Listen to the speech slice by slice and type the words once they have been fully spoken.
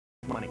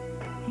money.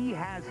 He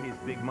has his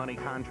big money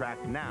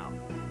contract now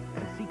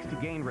and seeks to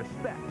gain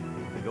respect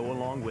to go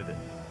along with it.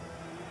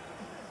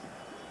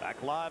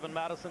 Back live in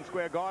Madison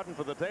Square Garden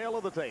for the tale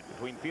of the tape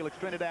between Felix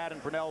Trinidad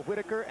and Pernell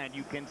Whitaker, and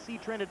you can see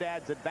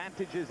Trinidad's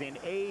advantages in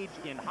age,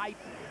 in height,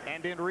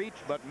 and in reach,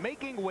 but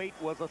making weight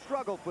was a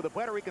struggle for the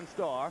Puerto Rican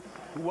star,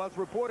 who was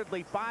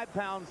reportedly 5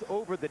 pounds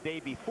over the day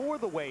before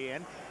the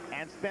weigh-in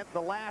and spent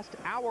the last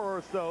hour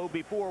or so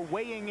before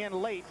weighing in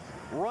late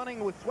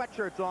running with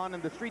sweatshirts on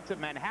in the streets of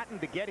Manhattan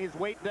to get his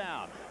weight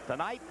down.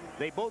 Tonight,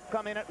 they both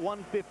come in at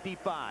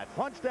 155.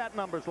 Punch that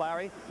numbers,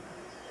 Larry.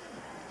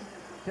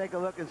 Take a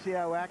look and see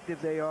how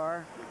active they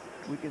are.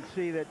 We can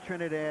see that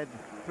Trinidad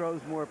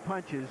throws more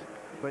punches,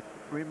 but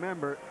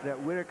remember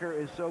that Whitaker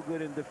is so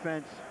good in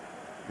defense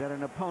that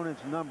an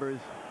opponent's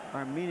numbers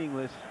are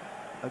meaningless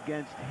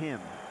against him.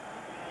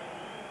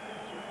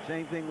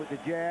 Same thing with the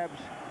jabs.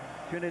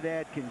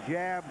 Trinidad can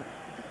jab,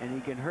 and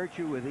he can hurt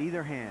you with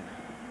either hand.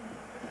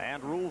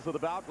 And rules of the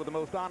bout with the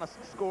most honest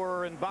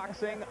scorer in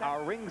boxing,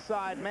 our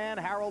ringside man,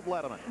 Harold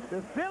Letterman.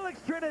 The Felix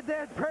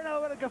Trinidad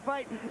Pernell Whitaker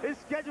fight is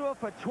scheduled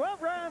for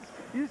 12 rounds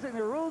using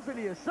the rules of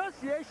the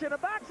Association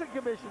of Boxing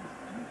Commissions.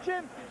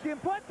 Jim, the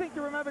important thing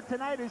to remember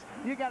tonight is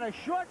you got a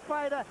short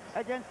fighter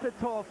against a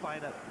tall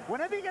fighter.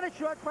 Whenever you get a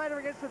short fighter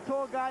against a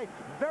tall guy,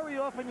 very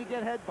often you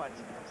get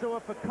headbutts. So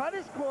if a cut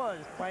is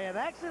caused by an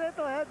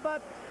accidental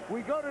headbutt,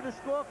 we go to the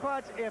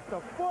scorecards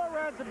after 4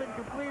 rounds have been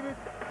completed.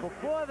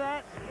 Before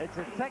that, it's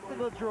a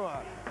technical draw.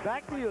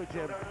 Back to you,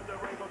 Jim.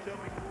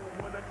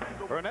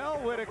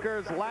 Pernell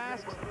Whitaker's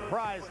last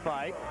prize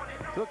fight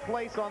took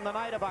place on the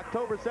night of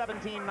October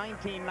 17,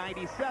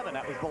 1997.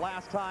 That was the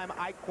last time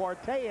Ike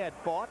Quartet had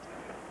fought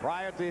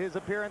prior to his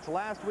appearance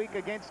last week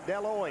against De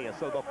La Hoya.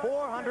 So the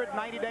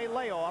 490-day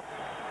layoff,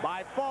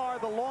 by far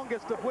the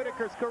longest of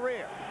Whitaker's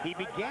career. He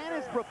began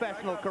his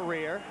professional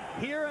career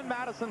here in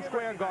Madison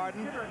Square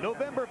Garden,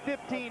 November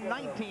 15,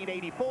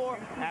 1984,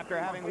 after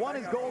having won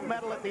his gold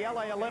medal at the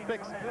LA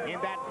Olympics. In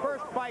that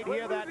first fight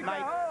here that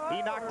night,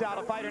 he knocked out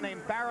a fighter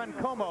named Baron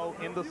Como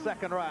in the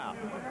second round.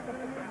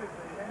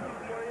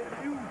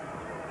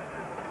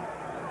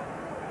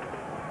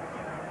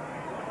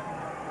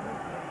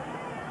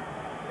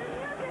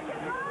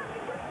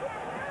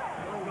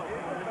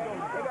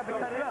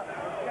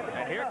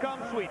 And here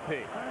comes Sweet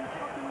Pea.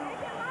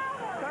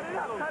 Cut it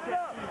up, cut it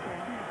up.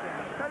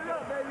 Cut it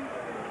up, baby.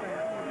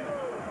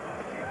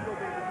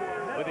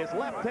 With his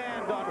left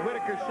hand on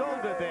Whitaker's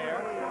shoulder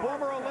there,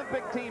 former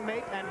Olympic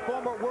teammate and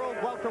former world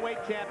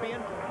welterweight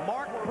champion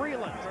Mark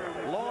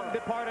Breland, long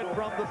departed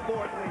from the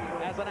sport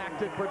as an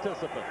active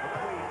participant.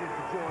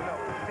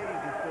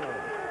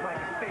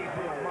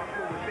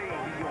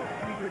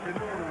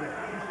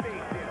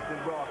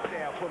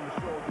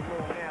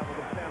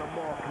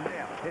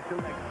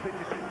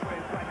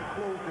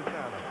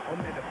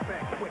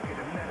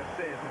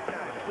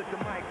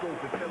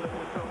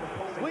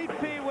 Sweet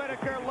Pea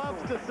Whitaker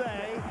loves to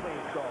say,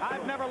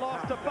 "I've never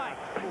lost a fight."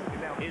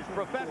 His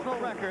professional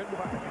record,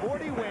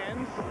 40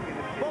 wins,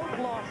 both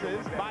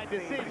losses by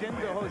decision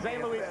to Jose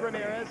Luis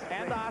Ramirez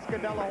and Oscar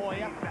De La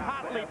Hoya,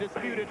 hotly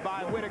disputed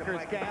by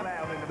Whitaker's camp.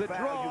 The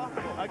draw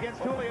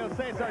against Julio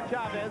Cesar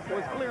Chavez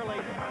was clearly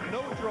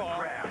no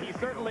draw. He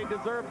certainly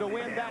deserved a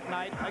win that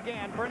night.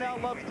 Again,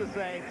 Pernell loves to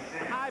say,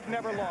 "I've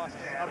never lost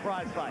a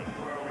prize fight."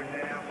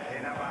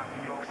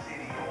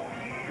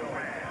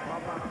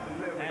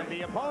 And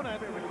the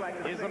opponent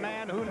is a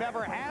man who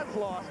never has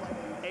lost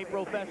a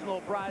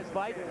professional prize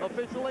fight,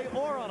 officially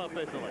or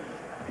unofficially.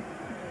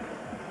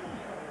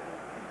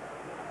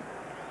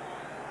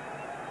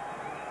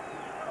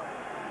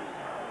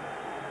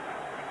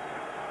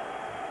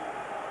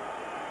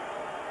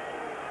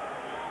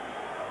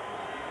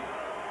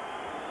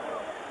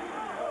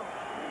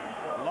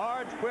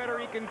 Large Puerto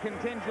Rican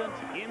contingent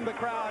in the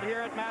crowd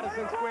here at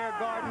Madison Square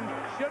Garden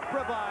should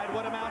provide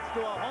what amounts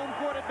to a home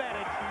court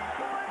advantage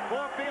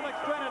for Felix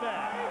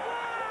Trinidad.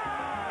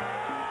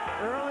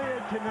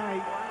 Earlier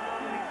tonight,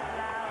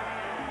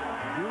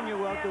 junior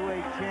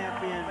welterweight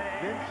champion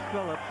Vince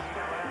Phillips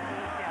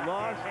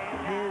lost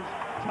his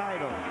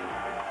title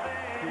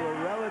to a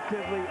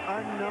relatively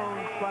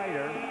unknown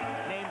fighter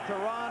named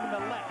Teron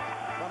Millette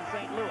from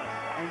St. Louis.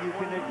 And you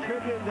can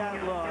attribute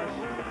that loss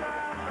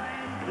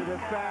to the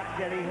fact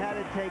that he had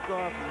to take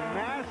off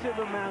massive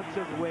amounts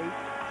of weight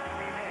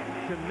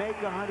to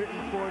make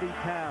 140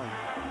 pounds.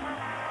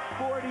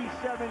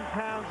 47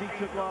 pounds he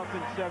took off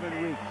in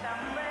 7 weeks.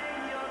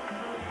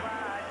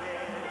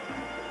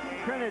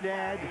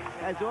 Trinidad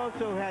has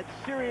also had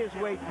serious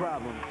weight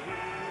problems.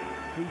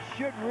 He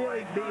should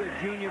really be a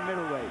junior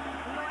middleweight.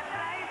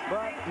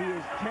 But he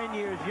is 10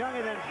 years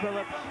younger than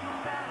Phillips,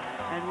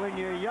 and when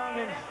you're young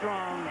and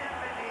strong,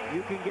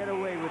 you can get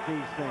away with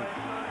these things.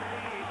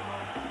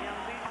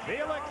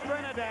 Felix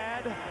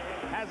Trinidad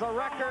has a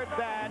record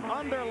that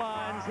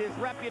underlines his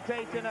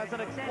reputation as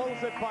an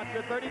explosive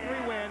puncher.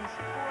 33 wins,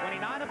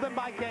 29 of them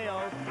by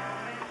KO,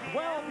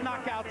 12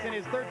 knockouts in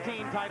his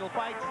 13 title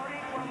fights.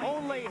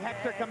 Only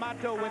Hector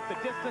Camacho went the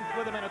distance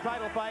with him in a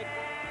title fight.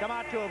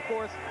 Camacho, of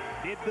course,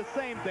 did the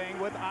same thing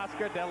with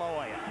Oscar De La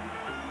Hoya.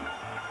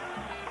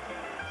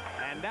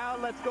 And now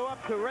let's go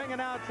up to ring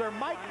announcer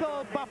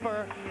Michael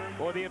Buffer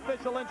for the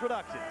official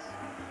introductions.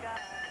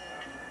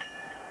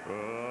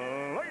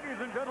 Ladies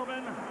and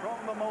gentlemen, from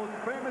the most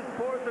famous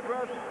sports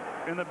address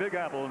in the Big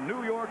Apple,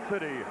 New York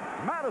City,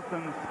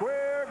 Madison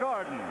Square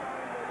Garden,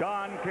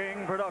 Don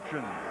King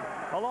Productions,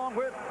 along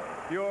with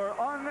your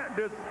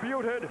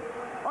undisputed,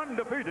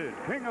 undefeated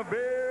King of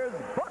Beers,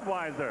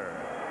 Budweiser.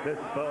 This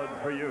Bud's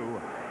for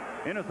you.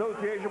 In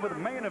association with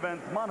Main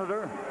Events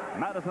Monitor,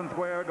 Madison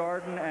Square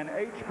Garden and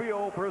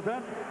HBO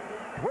present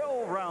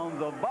 12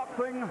 rounds of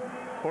boxing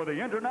for the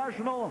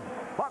International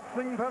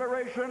Boxing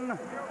Federation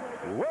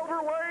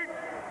Welterweight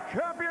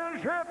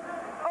Championship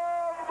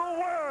of the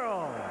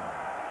World.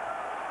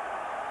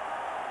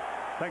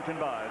 Sanctioned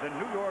by the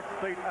New York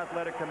State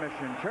Athletic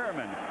Commission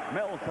Chairman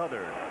Mel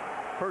Southard,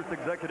 First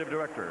Executive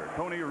Director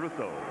Tony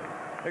Russo,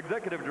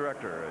 Executive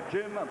Director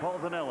Jim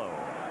Paulzanello,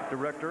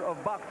 Director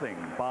of Boxing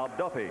Bob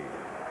Duffy,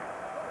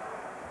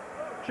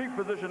 Chief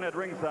Physician at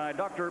ringside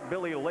Dr.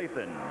 Billy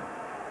Lathan.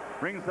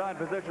 Ringside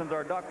physicians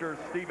are Dr.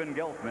 Stephen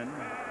Gelfman,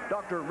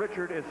 Dr.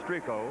 Richard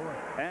Estrico,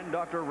 and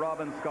Dr.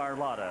 Robin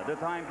Scarlata. The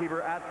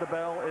timekeeper at the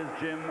bell is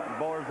Jim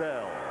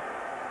Borzell.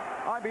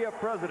 IBF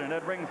President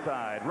at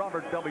ringside,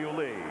 Robert W.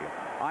 Lee.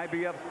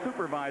 IBF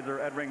Supervisor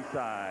at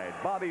ringside,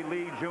 Bobby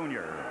Lee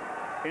Jr.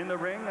 In the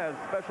ring as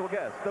special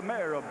guest, the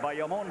Mayor of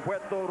Bayamon,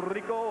 Puerto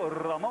Rico,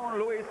 Ramon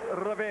Luis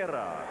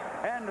Rivera,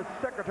 and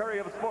Secretary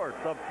of Sports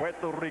of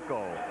Puerto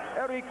Rico,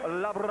 Eric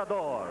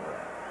Labrador.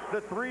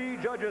 The three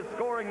judges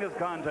scoring this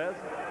contest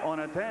on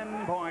a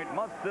 10-point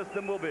must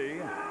system will be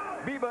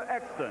Biba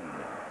Exton,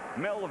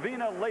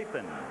 Melvina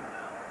Lathan,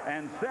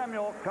 and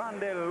Samuel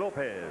Conde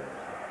Lopez.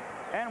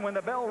 And when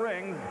the bell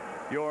rings,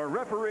 your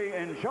referee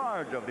in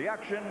charge of the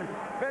action,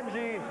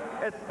 Benji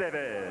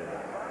Estevez.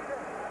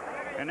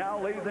 And now,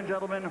 ladies and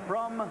gentlemen,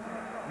 from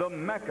the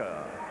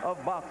Mecca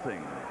of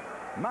boxing,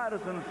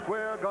 Madison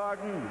Square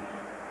Garden,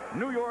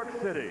 New York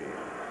City.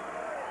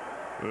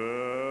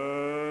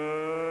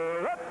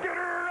 Let's get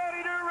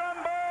ready to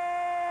rumble!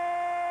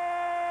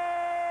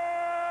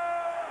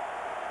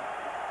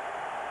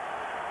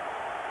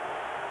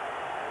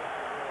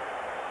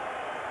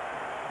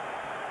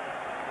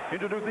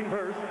 Introducing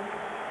first,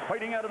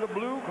 fighting out of the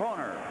blue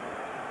corner,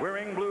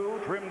 wearing blue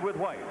trimmed with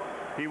white.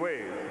 He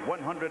weighs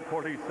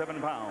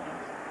 147 pounds.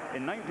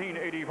 In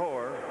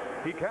 1984,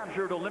 he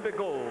captured Olympic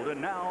gold,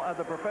 and now as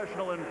a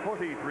professional in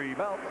 43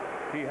 bouts,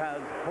 he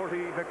has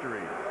 40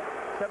 victories,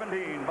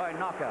 17 by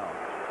knockout,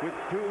 with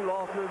 2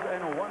 losses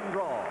and 1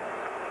 draw.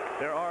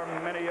 There are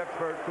many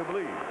experts who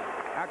believe,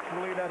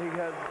 actually, that he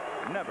has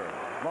never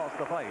lost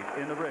a fight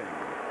in the ring.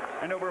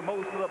 And over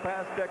most of the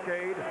past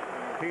decade,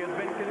 he has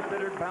been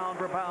considered pound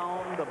for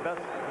pound the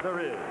best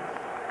there is.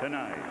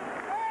 Tonight,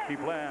 he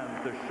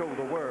plans to show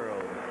the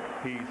world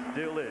he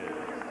still is.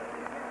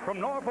 From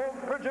Norfolk,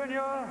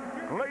 Virginia,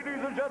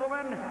 ladies and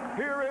gentlemen,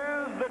 here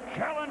is the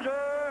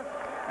challenger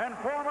and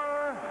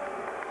former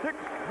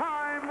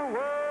 6-time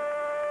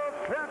world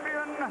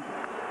champion,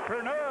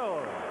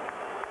 Pernell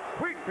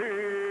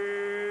Whitaker.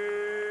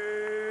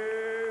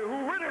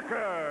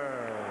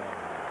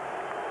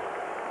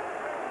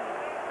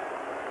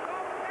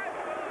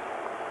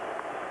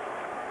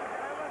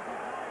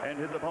 And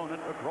his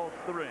opponent across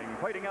the ring,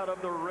 fighting out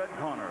of the red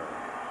corner,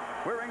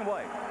 wearing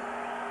white,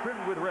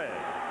 trimmed with red.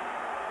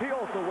 He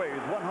also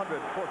weighs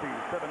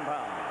 147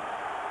 pounds.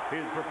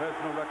 His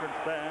professional record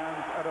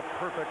stands at a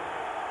perfect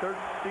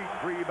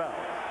 33 bouts,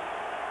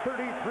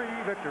 33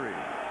 victories,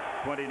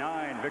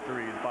 29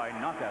 victories by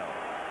knockout.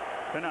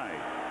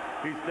 Tonight,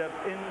 he steps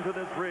into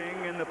this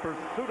ring in the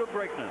pursuit of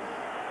greatness,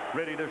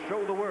 ready to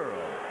show the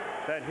world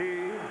that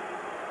he,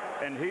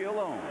 and he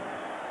alone,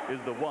 is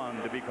the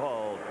one to be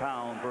called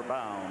pound for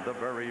pound the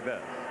very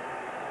best.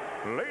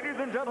 Ladies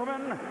and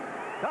gentlemen,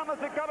 damas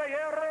y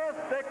caballeros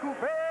de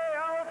Coupé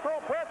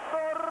Alto,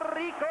 Puerto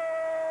Rico,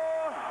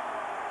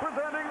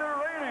 presenting the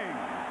reigning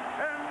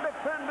and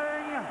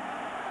defending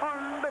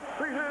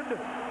undefeated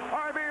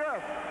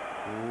IBF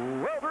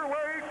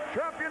welterweight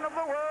champion of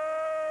the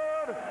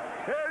world,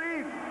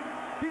 El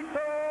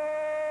Tito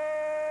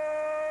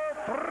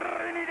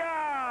Trinidad.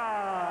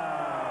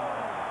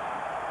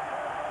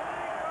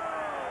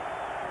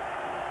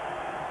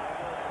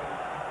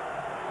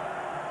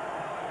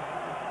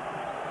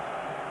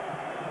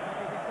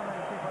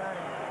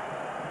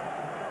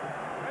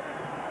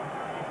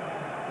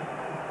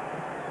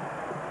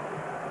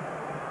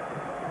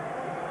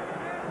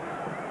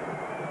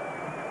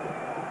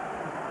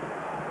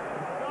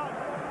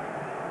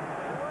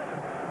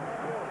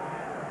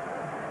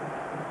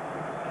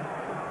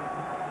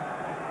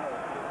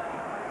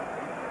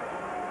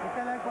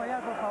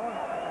 Por favor.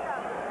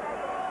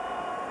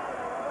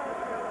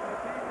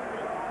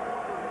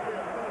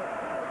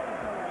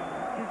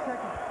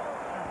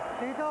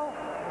 Tito,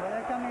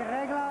 obedezca mis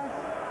reglas.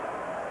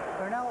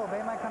 Pernell,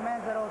 obey my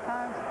commands at all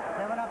times.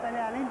 Debe una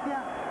pelea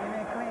limpia in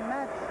a clean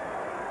match.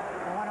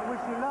 I want to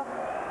wish you luck.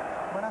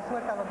 Buena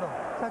suerte a los dos.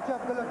 Touch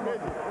up, good luck.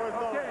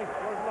 Okay.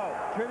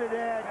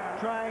 Trinidad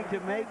trying to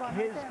make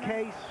his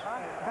case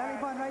Belly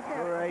button right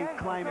there. for a Okay,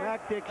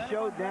 climactic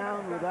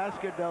showdown with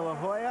Oscar De La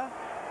Hoya.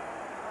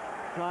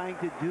 trying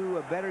to do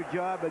a better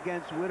job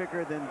against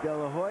Whitaker than De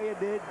La Hoya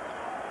did.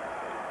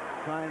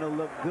 Trying to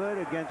look good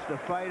against a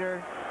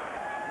fighter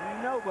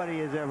nobody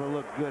has ever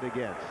looked good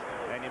against.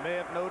 And you may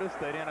have noticed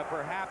that in a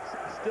perhaps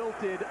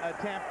stilted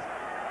attempt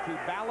to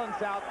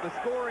balance out the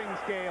scoring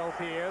scales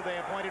here, they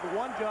appointed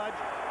one judge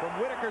from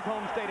Whitaker's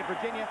home state of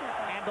Virginia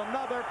and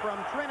another from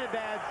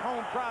Trinidad's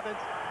home province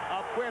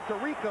of Puerto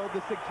Rico.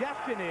 The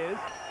suggestion is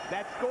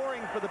that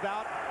scoring for the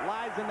bout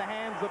lies in the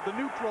hands of the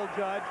neutral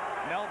judge,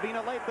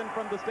 Melvina Lathan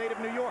from the state of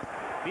New York.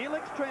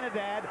 Felix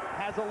Trinidad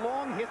has a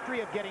long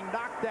history of getting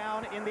knocked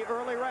down in the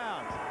early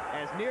rounds.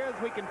 As near as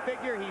we can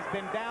figure, he's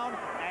been down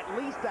at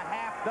least a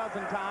half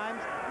dozen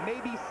times,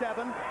 maybe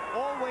 7,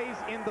 always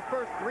in the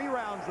first 3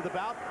 rounds of the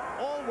bout.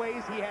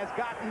 Always he has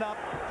gotten up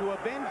to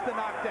avenge the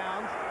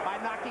knockdowns by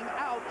knocking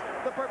out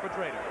the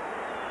perpetrator.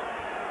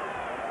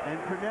 And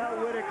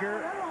Pernell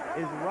Whitaker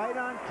is right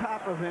on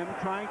top of him,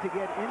 trying to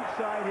get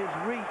inside his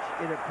reach,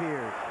 it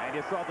appears. And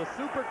you saw the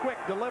super quick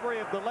delivery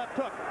of the left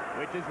hook,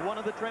 which is one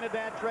of the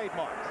Trinidad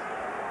trademarks.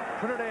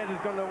 Trinidad is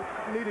going to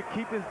need to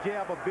keep his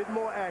jab a bit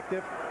more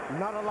active,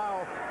 not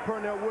allow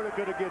Pernell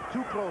Whitaker to get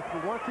too close.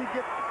 But once he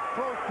gets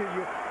close to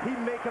you, he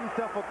make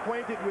himself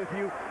acquainted with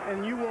you,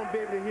 and you won't be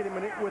able to hit him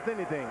with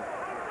anything.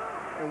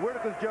 And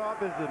Whitaker's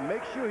job is to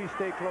make sure he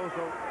stay close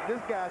so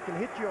this guy can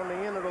hit you on the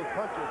end of those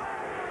punches.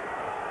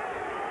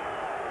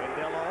 When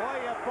De La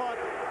Hoya fought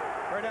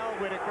Pernell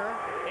Whitaker,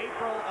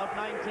 April of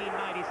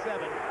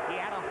 1997, he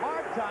had a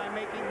hard time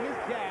making his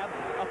jab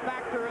a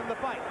factor in the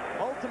fight.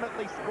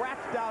 Ultimately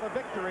scratched out a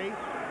victory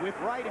with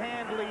right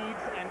hand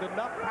leads and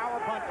enough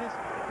power punches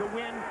to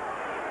win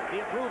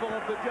the approval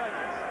of the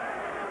judges.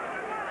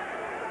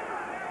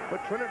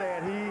 But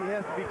Trinidad, he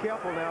has to be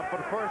careful now. For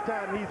the first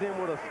time, he's in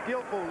with a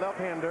skillful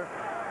left-hander.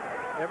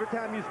 Every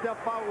time you step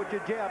forward with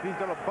your jab, he's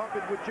going to bump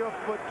it with your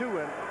foot too.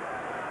 And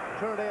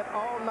Trinidad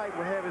all night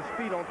will have his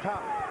feet on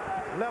top,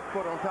 left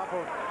foot on top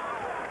of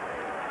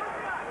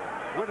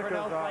Whitaker's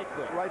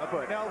right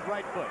foot. Pernell's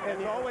right foot.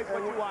 And it's always what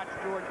you watch,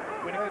 George.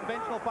 When a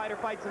conventional fighter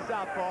fights a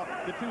southpaw,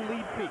 the 2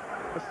 lead feet.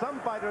 But some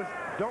fighters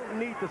don't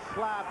need to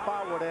slide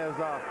forward as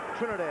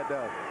Trinidad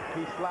does.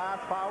 He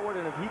slides forward,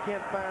 and if he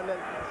can't find that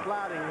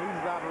sliding,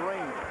 he's out of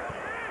range.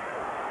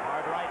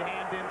 Hard right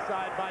hand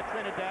inside by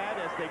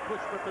Trinidad as they push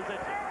for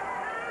position.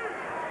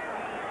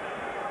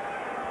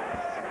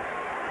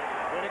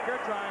 Whitaker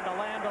trying to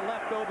land a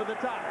left over the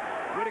top.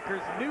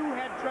 Whitaker's new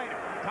head trainer,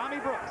 Tommy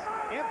Brooks,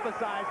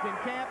 emphasized in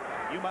camp,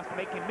 you must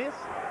make him miss,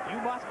 you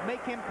must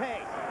make him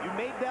pay. You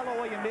made De La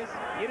Hoya miss,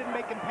 you didn't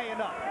make him pay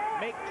enough.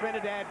 Make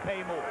Trinidad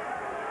pay more.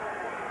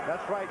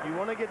 That's right. You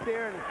want to get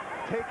there and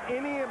take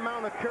any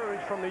amount of courage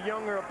from the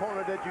younger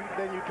opponent that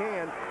you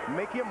can.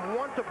 Make him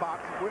want to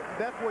box.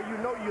 That's where you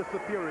know you're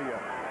superior.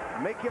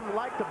 Make him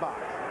like to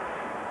box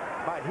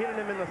by hitting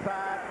him in the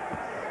side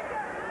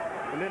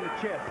and in the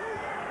chest.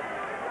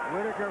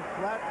 Whitaker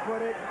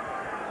flat-footed,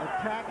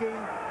 attacking,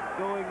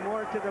 going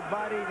more to the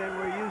body than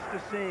we're used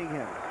to seeing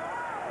him.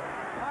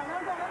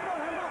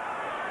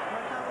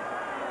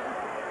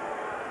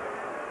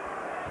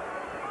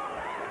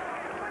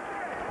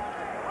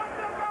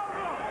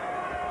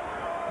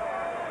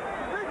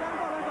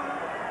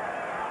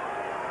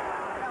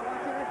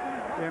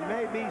 There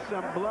may be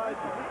some blood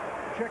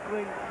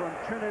trickling from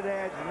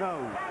Trinidad's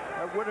nose.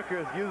 Whitaker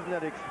is using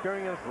that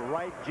experienced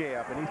right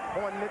jab, and he's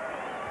pointing it.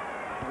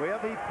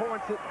 Wherever he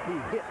points it, he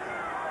hits.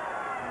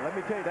 And let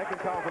me tell you, that can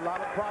cause a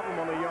lot of problem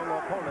on a younger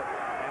opponent.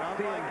 And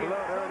seeing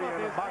blood earlier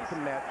in the boxing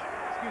match.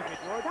 Excuse me,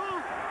 George.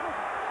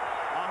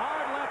 A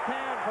hard left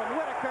hand from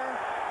Whitaker,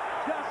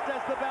 just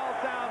as the bell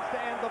sounds to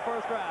end the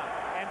first round.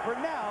 And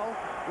Pernell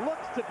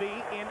looks to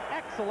be in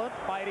excellent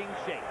fighting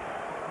shape.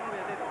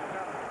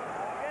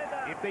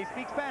 If they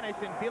speak Spanish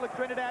in Felix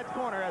Trinidad's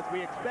corner, as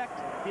we expect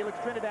Felix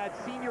Trinidad's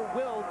senior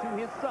will to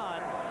his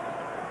son,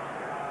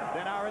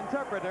 then our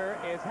interpreter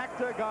is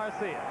Hector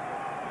Garcia.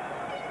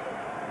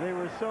 They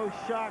were so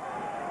shocked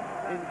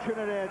in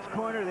Trinidad's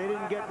corner, they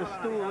didn't get the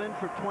stool in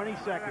for 20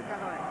 seconds.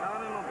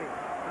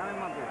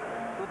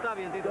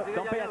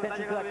 Don't pay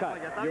attention to that cut.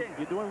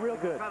 You're doing real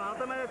good.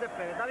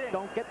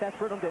 Don't get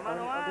desperate on this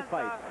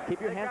fight.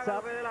 Keep your hands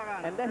up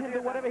and let him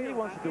do whatever he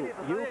wants to do.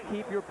 You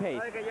keep your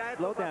pace.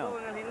 Slow down.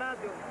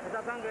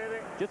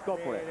 Just go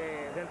for it.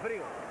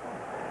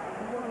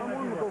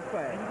 Go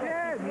fast.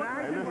 Hey,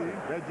 listen,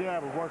 that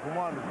jab is working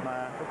wonders,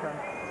 man. Okay.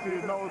 See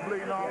his nose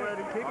bleeding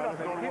already? Keep it up,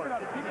 keep it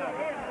up, keep it up.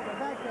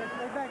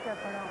 Stay back there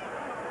for now.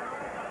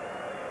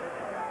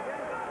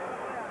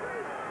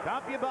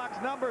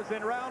 CompuBox numbers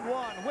in round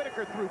 1.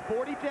 Whitaker threw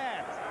 40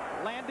 jabs,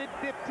 landed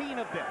 15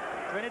 of them.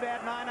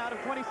 Trinidad 9 out of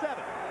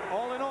 27.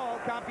 All in all,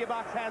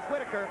 CompuBox has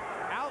Whitaker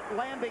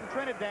outlanding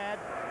Trinidad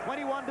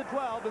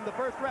 21-12 in the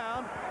first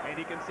round. And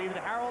you can see that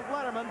Harold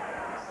Letterman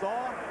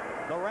saw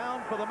the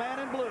round for the man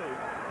in blue,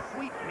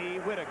 Sweet Pea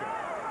Whitaker.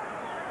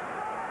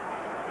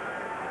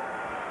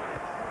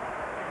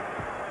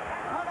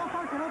 No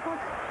punch, no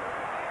punch.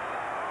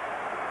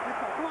 Let's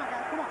go. Come on,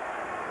 guys, come on.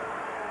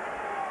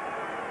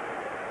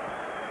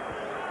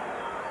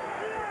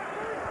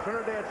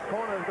 Trinidad Trinidad's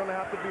corner is going to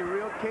have to be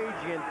real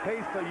cagey and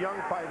pace a young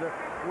fighter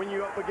when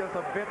you're up against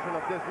a veteran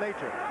of this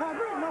nature.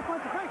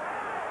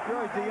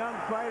 George, the young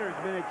fighter's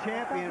been a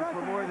champion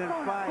for more than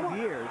 5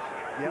 years.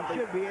 He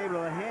should be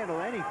able to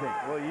handle anything.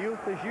 Well,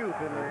 youth is youth,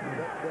 and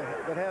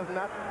that has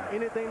not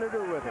anything to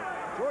do with it.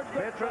 George,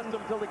 don't trust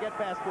him until they get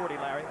past 40,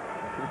 Larry.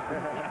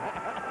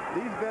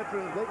 These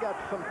veterans, they got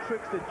some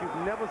tricks that you've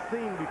never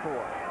seen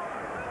before.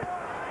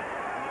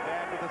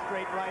 Trinidad with a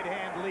straight right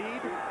hand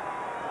lead.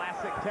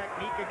 Classic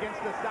technique against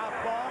the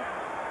southpaw.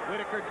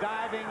 Whitaker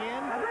diving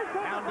in,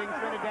 pounding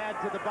Trinidad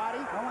to the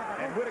body.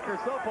 And Whitaker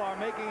so far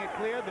making it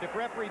clear that if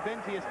referee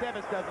Benji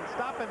Esteves doesn't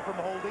stop him from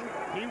holding,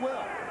 he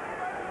will.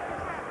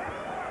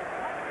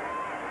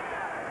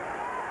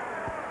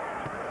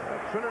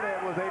 Trinidad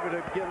was able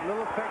to get a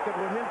little effective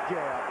with his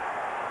jab.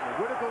 And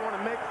Whitaker want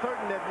to make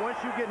certain that once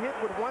you get hit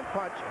with one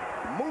punch,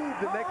 move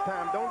the next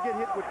time. Don't get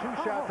hit with 2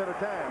 shots at a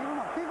time.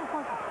 Keep him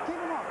punching. Keep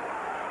him up.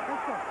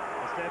 Let's go.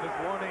 Esteves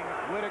warning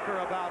Whitaker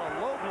about a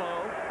low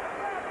blow.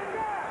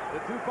 The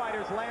two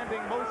fighters landing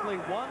mostly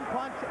 1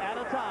 punch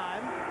at a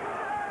time.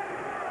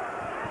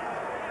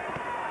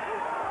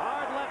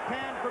 Hard left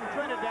hand from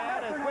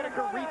Trinidad as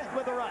Whitaker reached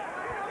with the right.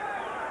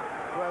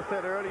 Well, I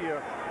said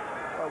earlier,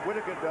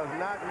 Whitaker does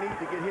not need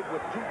to get hit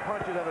with 2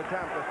 punches at a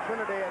time, because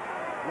Trinidad,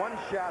 1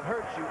 shot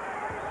hurts you.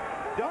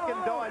 Duck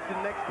and dodge the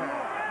next time.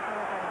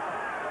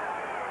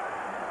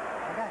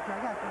 I got you.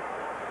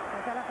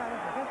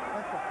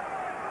 Let's go.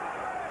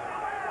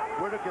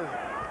 Whitaker's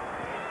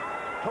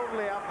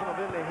totally absent of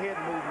in the head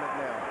movement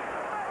now.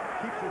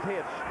 Keeps his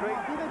head straight,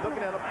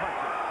 looking at a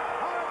punch.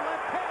 Hard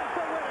left hand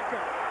for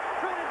Whitaker.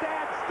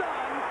 Trinidad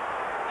stunned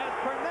as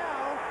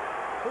Purnell,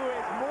 who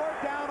is more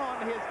down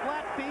on his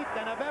flat feet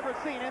than I've ever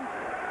seen him,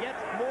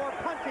 gets more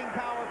punching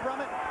power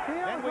from it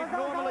than we've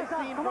normally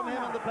seen from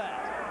him in the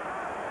past.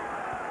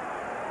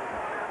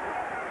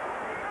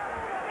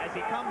 As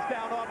he comes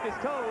down off his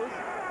toes,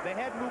 the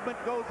head movement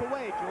goes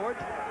away,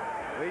 George.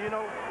 Well, you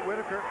know,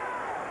 Whitaker,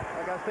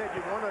 like I said,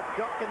 you want to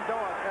duck and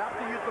dodge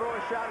after you throw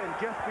a shot and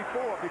just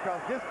before, because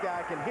this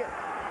guy can hit.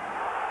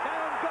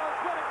 Down goes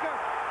Whitaker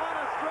on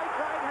a straight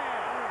right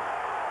hand.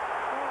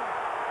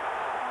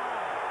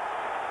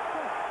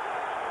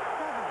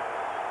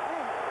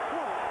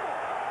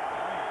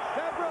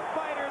 Several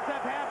fighters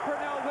have had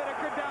Purnell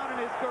Whitaker down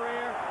in his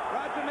career.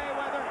 Roger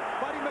Mayweather,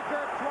 Buddy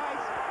McGirt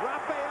twice,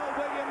 Raphael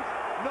Williams.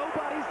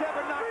 Nobody's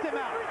ever knocked him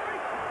out.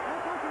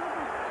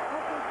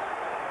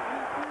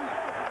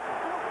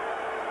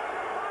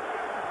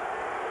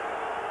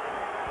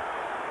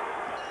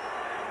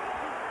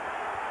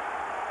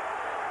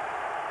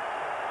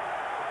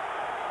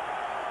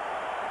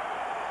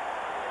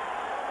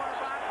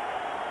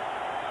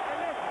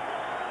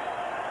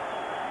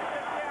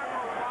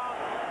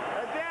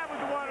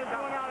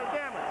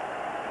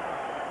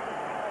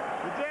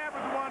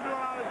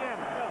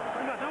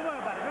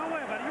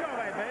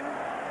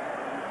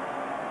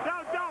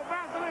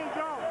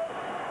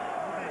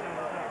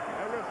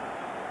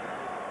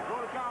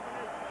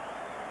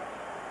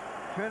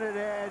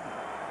 Trinidad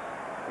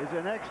is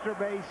an extra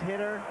base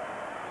hitter,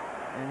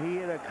 and he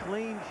hit a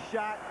clean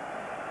shot.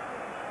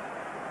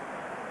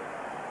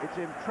 It's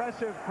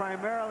impressive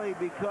primarily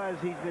because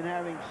he's been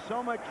having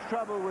so much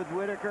trouble with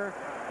Whitaker,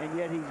 and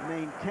yet he's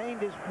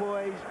maintained his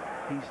poise.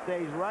 He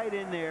stays right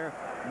in there,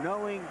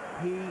 knowing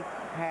he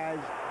has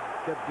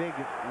the big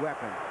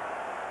weapon.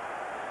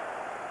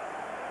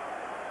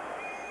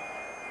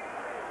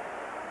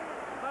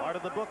 Part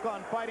of the book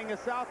on fighting a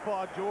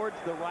southpaw, George,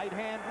 the right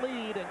hand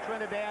lead, and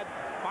Trinidad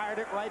fired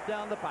it right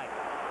down the pipe.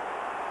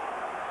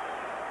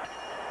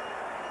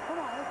 Come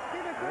on, let's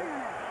keep it going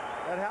now.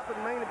 That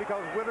happened mainly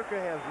because Whitaker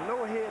has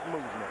no head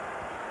movement.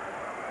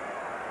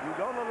 You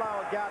don't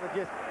allow a guy to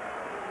just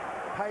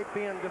pipe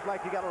in just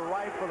like you got a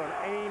rifle and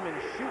aim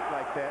and shoot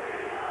like that.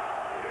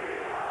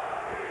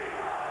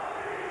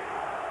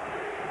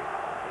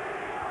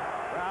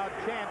 Crowd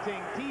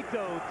chanting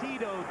Tito,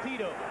 Tito,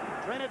 Tito,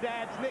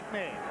 Trinidad's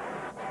nickname.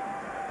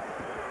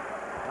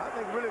 I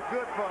think really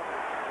good for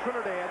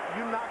Trinidad.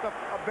 You knock a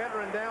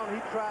veteran down,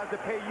 he tries to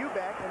pay you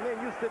back, and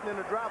then you're sitting in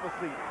the driver's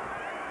seat.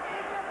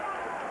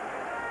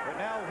 But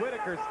now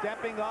Whitaker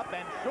stepping up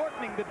and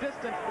shortening the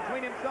distance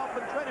between himself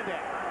and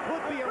Trinidad.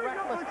 Could be a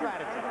reckless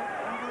strategy.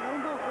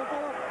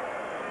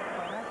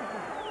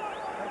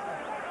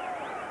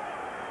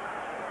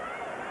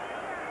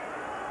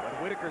 But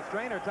Whitaker's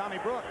trainer, Tommy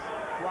Brooks,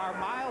 to our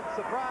mild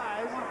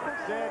surprise,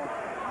 said,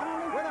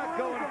 we're not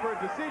going for a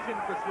decision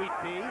for Sweet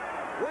Pea.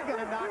 We're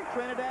going to knock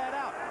Trinidad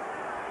out.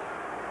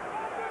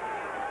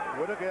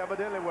 Whitaker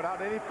evidently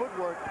without any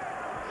footwork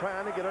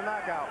trying to get a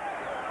knockout.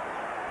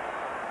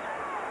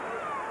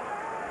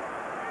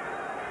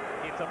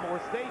 It's a more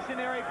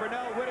stationary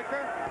Purnell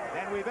Whitaker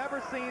than we've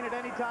ever seen at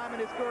any time in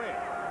his career.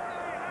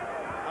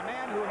 A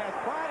man who has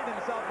prided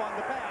himself in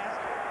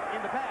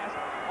the past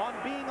on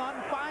being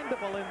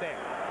unfindable in there.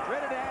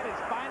 Trinidad is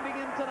finding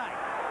him tonight.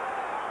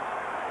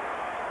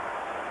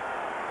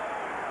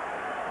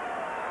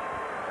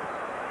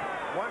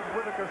 Once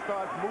Whitaker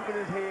starts moving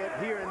his head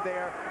here and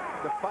there,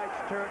 the fight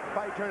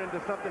turn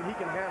into something he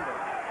can handle.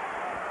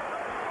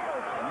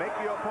 Make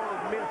your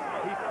opponent miss.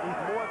 He's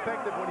more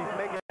effective when he's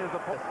making his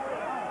opponent.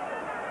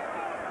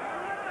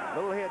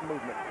 Little head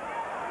movement.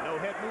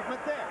 No head movement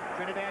there.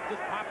 Trinidad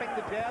just popping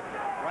the jab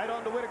right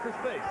onto Whitaker's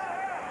face.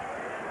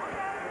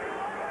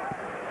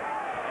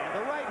 And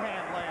the right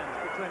hand lands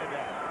for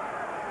Trinidad.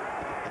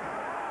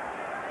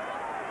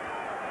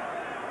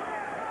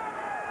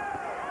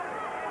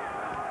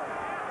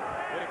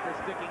 Whitaker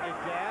sticking his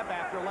jab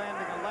after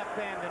landing a left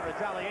hand in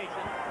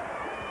retaliation.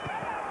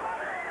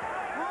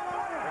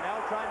 Now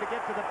trying to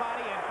get to the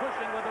body and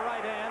pushing with the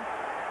right hand.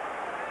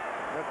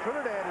 Now,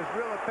 Trinidad is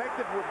real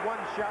effective with one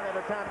shot at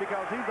a time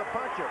because he's a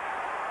puncher.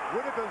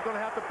 Whitaker's going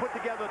to have to put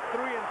together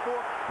 3 and 4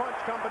 punch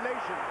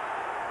combinations.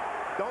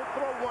 Don't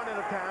throw one at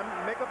a time.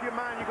 Make up your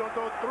mind you're going to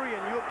throw 3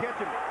 and you'll catch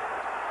him.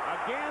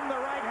 Again,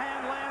 the right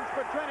hand lands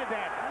for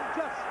Trinidad.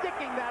 Just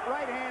sticking that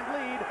right hand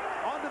lead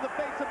onto the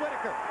face of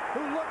Whitaker,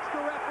 who looks to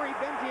referee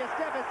Benji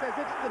Esteves as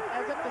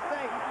if to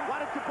say, why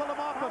don't you pull him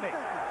off of me?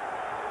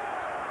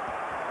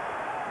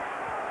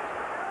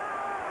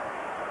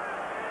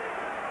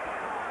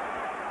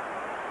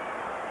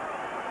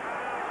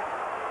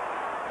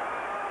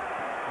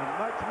 A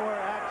much more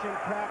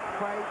action-packed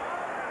fight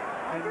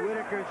than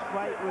Whitaker's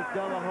fight with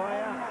De La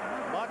Hoya.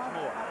 Much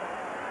more.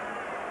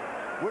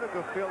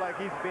 Whitaker feel like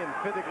he's been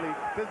physically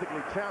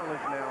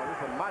challenged now.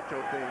 This is a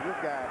macho thing. This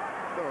guy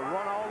is going to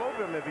run all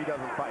over him if he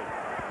doesn't fight.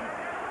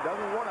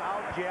 Doesn't want to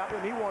out-jab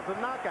him. He wants a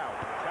knockout.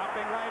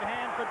 Chopping right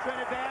hand for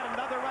Trinidad.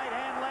 Another right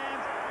hand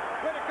lands.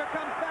 Whitaker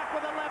comes back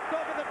with a left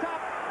over the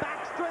top.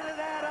 Backs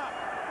Trinidad up.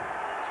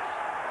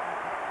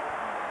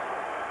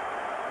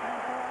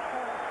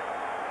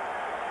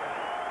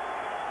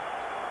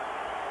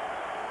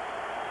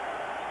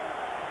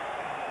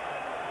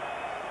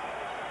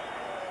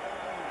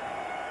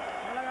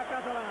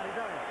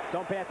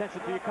 Don't pay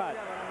attention to your cut.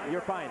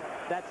 You're fine.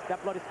 That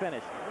blood is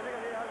finished.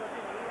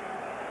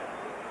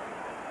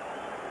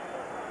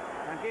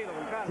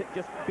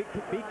 Just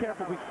be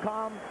careful. Be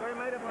calm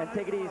and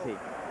take it easy.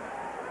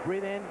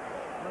 Breathe in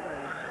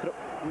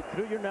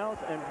through your nose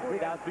and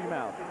breathe out through your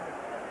mouth.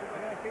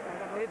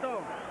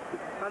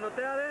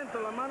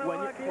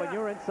 When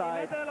you're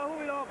inside,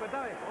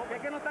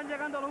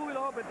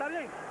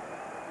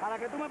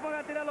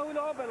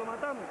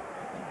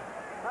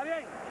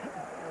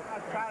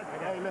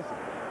 Hey, listen.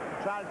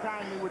 Try to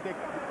time me with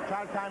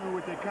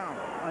their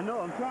counter. I know,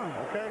 I'm trying.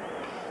 Okay?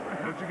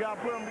 But you got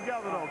to put them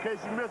together, though, in case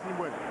you miss him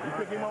with it. You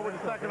pick him up with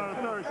the second or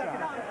the third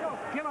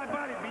shot. Get my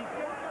body beat.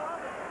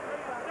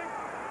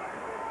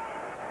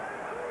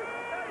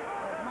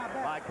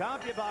 By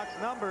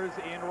CompuBox numbers,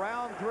 in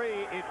round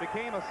 3, it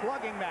became a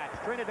slugging match.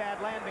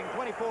 Trinidad landing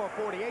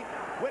 24-48,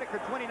 Whitaker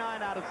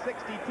 29 out of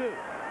 62.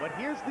 But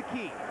here's the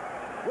key.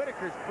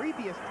 Whitaker's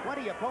previous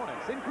 20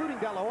 opponents, including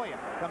De La Hoya,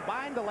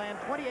 combined to land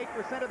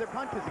 28% of their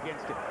punches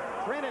against him.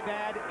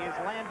 Trinidad is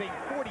landing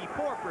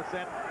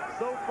 44%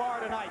 so far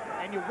tonight,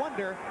 and you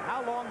wonder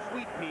how long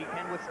Sweet Pea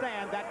can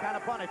withstand that kind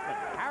of punishment.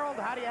 Harold,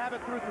 how do you have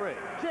it through 3?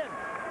 Jim,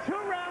 2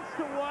 rounds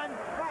to 1,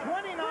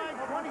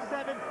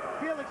 29-27,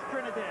 Felix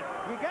Trinidad.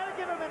 You got to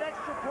give him an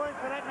extra point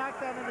for that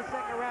knockdown in the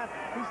second round.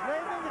 He's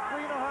landing the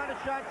cleaner, harder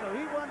shot, so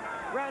he won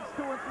rounds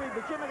 2 and 3.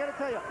 But Jim, I got to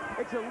tell you,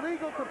 it's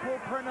illegal to pull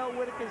Pernell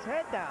Whitaker's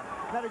head down.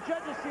 Now the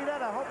judges see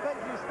that. I hope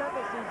Benji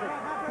Esteves sees it,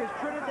 because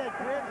Trinidad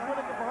grabs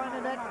Whitaker behind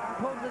the neck,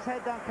 pulls his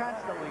head down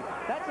constantly.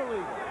 That's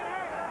illegal.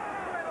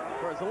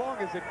 For as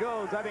long as it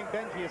goes, I think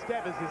Benji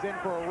Esteves is in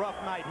for a rough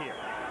night here,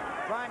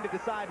 trying to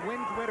decide when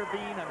to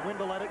intervene and when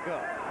to let it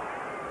go.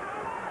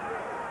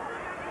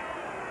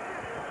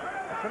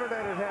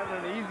 Trinidad is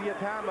having an easier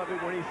time of it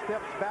when he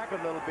steps back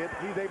a little bit.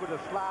 He's able to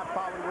slide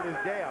forward with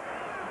his jab.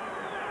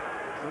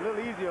 It's a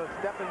little easier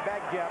stepping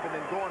back jabbing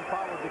than going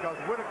forward because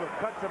Whitaker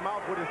cuts him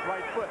out with his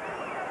right foot.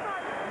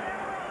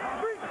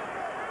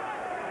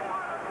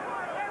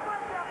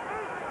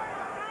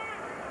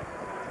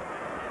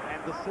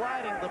 And the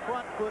sliding the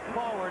front foot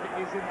forward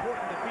is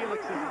important to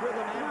Felix's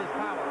rhythm and his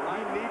power.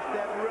 He needs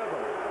that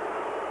rhythm.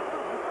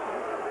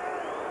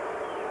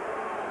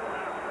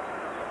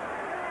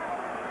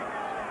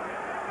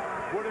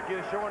 Whitaker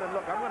is showing him,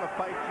 look, I'm going to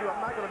fight you.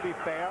 I'm not going to be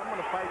fair. I'm going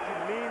to fight you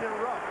mean and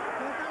rough.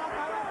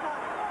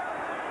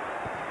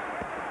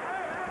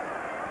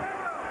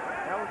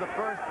 That was the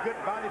first good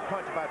body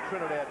punch by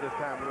Trinidad this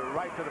time, with it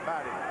right to the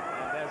body.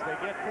 And as they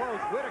get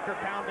close, Whitaker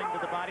pounding to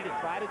the body to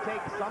try to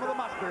take some of the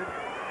mustard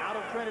out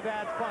of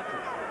Trinidad's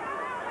punches.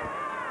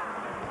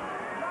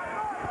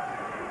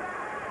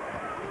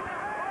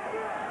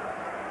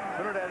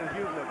 Trinidad is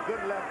using a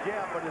good left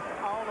jab, but it's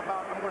all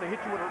about, I'm going to hit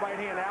you with a right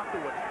hand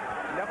afterwards.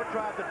 Never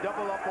tried to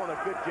double up on a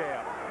good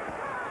jab.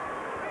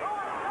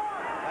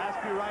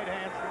 Last few right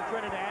hands from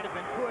Trinidad have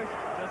been pushed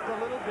just a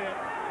little bit,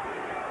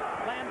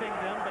 landing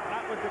them, but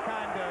not with the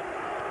kind of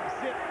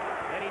sit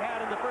that he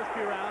had in the first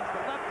few rounds.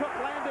 The left hook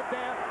landed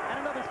there,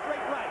 and another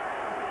straight right.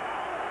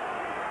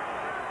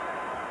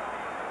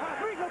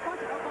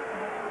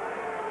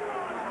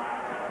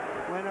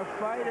 When a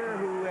fighter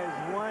who has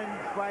won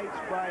fights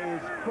by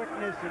his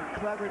quickness and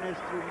cleverness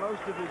through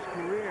most of his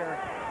career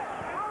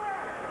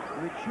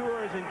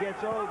matures and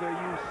gets older,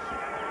 you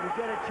you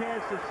get a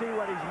chance to see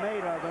what he's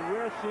made of, and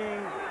we're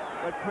seeing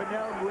what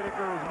Pernell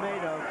Whitaker is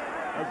made of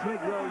as he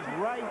goes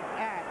right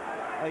at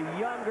a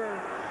younger,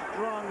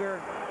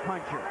 stronger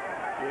puncher.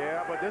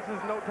 Yeah, but this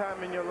is no time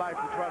in your life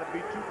to try to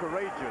be too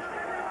courageous.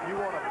 You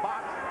want to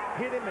box,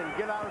 hit him, and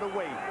get out of the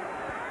way.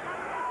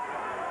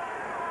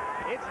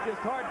 It's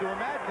just hard to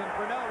imagine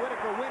Pernell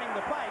Whitaker winning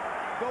the fight,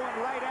 going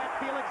right at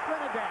Felix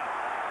Trinidad.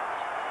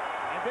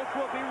 And this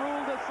will be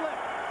ruled a slip.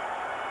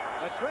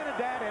 But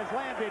Trinidad has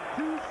landed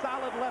 2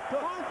 solid left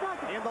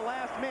hooks in the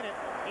last minute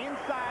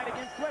inside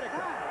against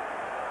Whitaker.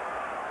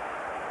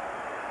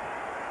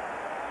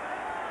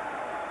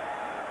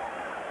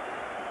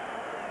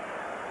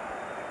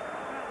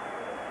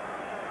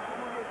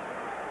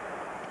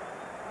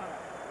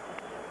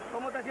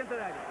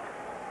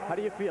 How are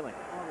you feeling?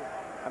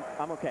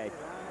 I'm okay.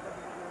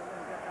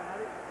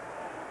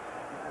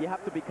 You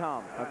have to be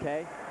calm,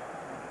 okay?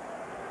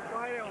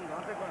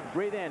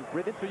 Breathe in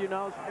through your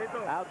nose,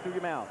 out through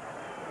your mouth.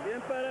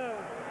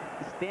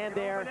 Stand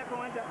there.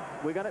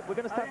 We're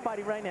gonna start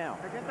fighting right now.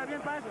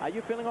 Are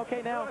you feeling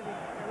okay now?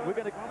 We're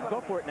gonna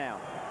go for it now.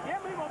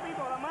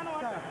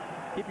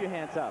 Keep your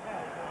hands up.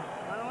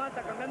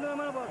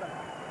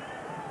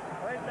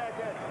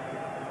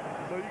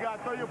 So you got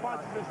to throw your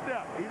punches and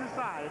step. Either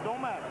side. It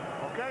don't matter.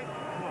 Okay?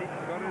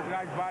 Go to this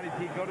guy's body,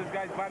 T. Go to this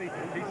guy's body.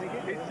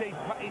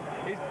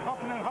 He's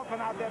puffing and huffing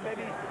out there,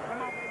 baby.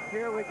 Come on.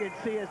 Here we can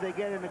see as they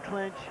get in the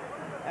clinch,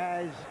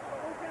 as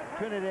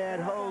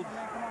Trinidad holds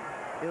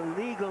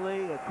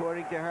illegally,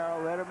 according to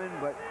Harold Letterman,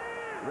 but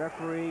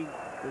referee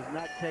does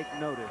not take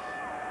notice.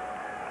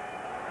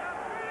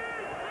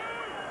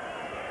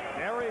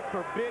 Very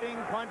forbidding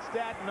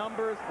punch-stat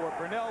numbers for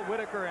Pernell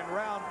Whitaker in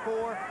round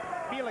 4.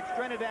 Felix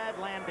Trinidad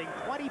landing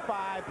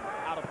 25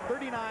 out of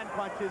 39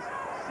 punches,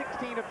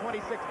 16 of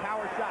 26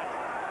 power shots,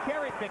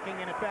 cherry-picking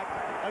in effect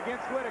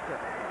against Whitaker.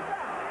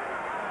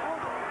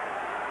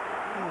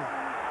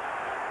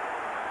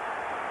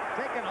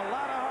 Taking a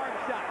lot of hard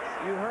shots.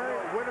 You heard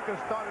Whitaker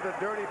started a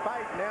dirty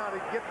fight. Now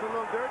it gets a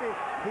little dirty.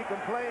 He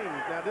complains.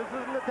 Now this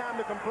isn't the time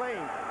to complain.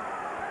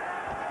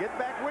 Get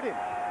back with him.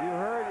 You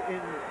heard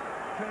in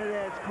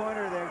Trinidad's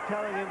corner, they're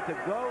telling him to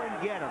go and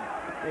get him.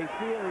 They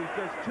feel he's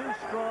just too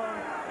strong,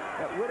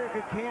 that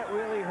Whitaker can't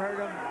really hurt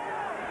him.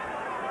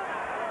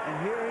 And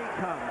here he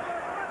comes.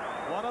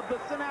 One of the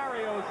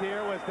scenarios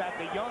here was that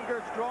the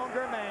younger,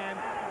 stronger man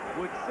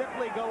would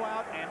simply go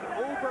out and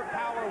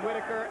overpower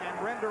Whitaker and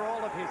render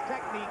all of his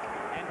technique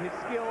and his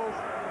skills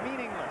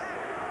meaningless.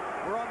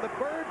 We're on the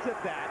verge of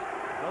that,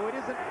 though it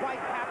isn't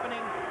quite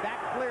happening that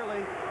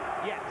clearly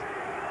yet.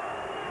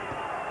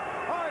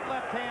 Hard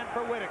left hand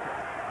for Whitaker.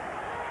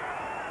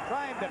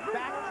 Trying to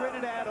back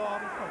Trinidad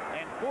off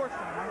and force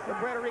the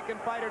Puerto Rican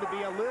fighter to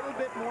be a little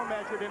bit more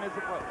measured in his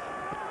approach.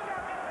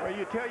 Well,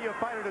 you tell your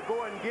fighter to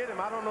go and get him.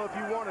 I don't know if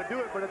you want to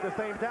do it, but at the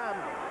same time,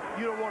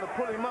 you don't want to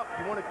pull him up.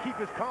 You want to keep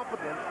his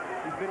confidence.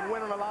 He's been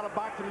winning a lot of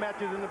boxing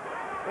matches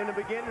in the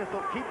beginning,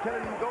 so keep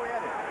telling him to go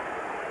at it.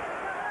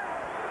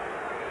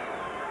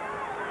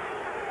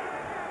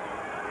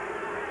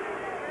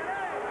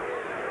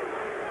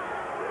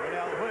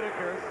 Pernell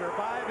Whitaker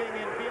surviving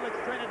in Felix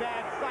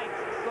Trinidad's sights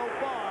so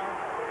far.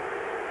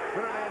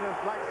 Trinidad is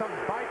like some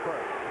viper.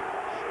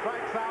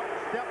 Strikes out,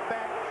 step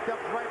back,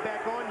 steps right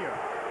back on you.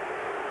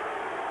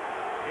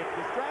 If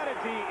the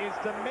strategy is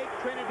to make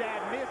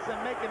Trinidad miss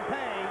and make him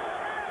pay,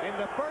 then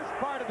the first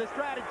part of the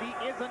strategy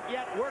isn't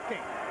yet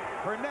working.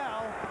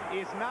 Pernell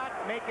is not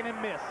making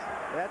him miss.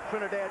 That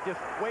Trinidad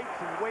just waits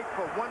and waits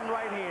for one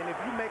right hand. If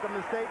you make a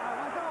mistake,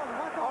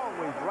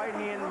 always right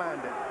hand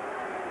minded.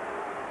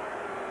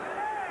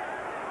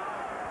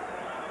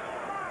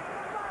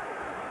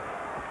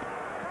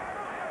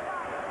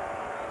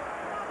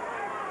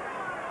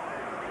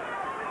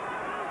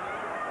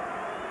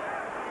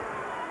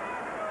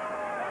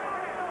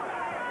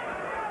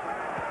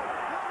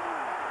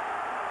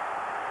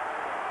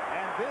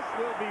 This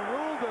will be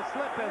ruled a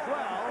slip as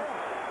well,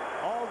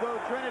 although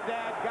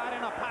Trinidad got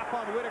in a pop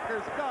on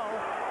Whitaker's skull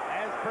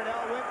as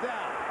Pernell went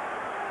down.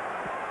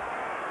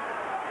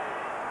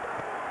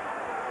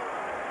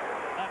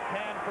 Left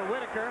hand for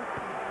Whitaker,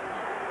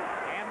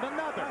 and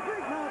another.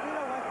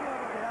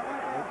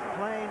 It's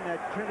plain that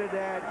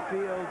Trinidad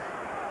feels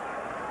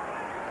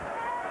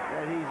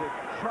that he's a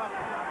truck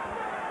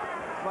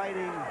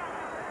fighting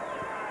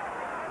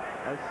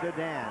a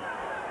sedan,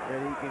 that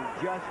he can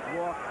just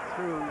walk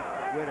through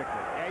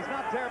Whitaker. Yeah, he's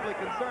not terribly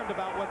concerned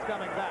about what's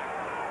coming back.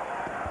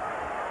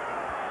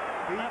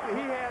 He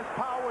has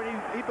power,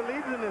 and he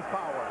believes in his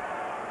power.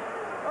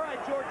 All right,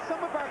 George,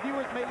 some of our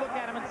viewers may look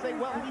at him and say,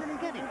 well, he's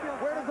skinny.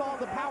 Where does all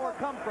the power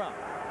come from?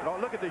 No,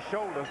 look at the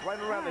shoulders, right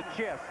around the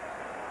chest.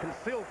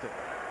 Concealed it.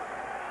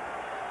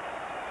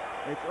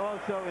 It's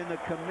also in the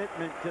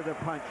commitment to the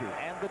punches.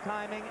 And the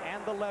timing,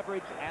 and the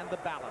leverage, and the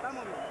balance.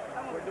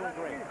 We're doing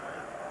great.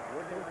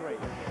 We're doing great.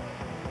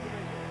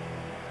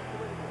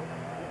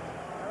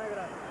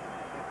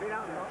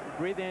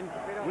 Breathe in.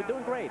 We're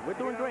doing great. We're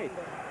doing great.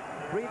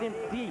 Breathe in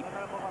deep.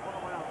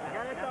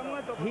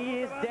 He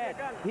is dead.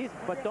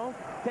 But don't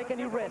take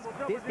any risk.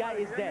 This guy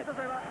is dead.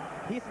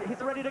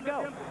 He's ready to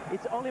go.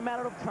 It's only a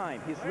matter of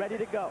time. He's ready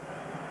to go.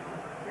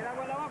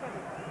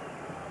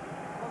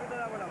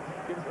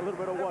 Give us a little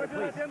bit of water,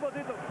 please.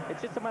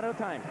 It's just a matter of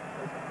time.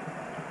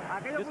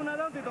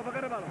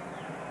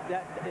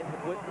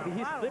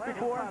 He slipped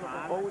before.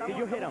 Oh, did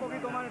you hit him?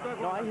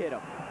 No, I hit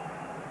him.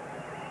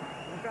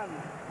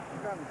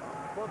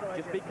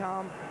 Just be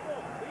calm.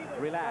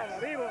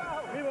 Relax.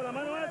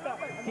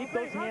 Keep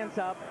those hands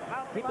up.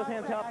 Keep those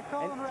hands up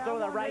and throw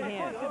that right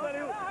hand.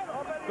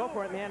 Go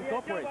for it, man.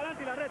 Go for it.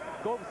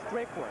 Go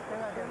straight for it.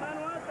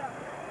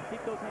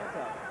 Keep those hands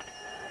up.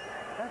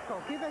 Let's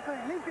go. Keep it clean.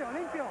 Limpio,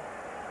 limpio.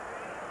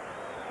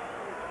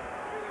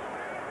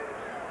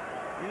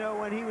 You know,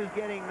 when he was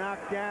getting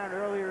knocked down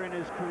earlier in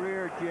his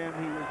career, Jim,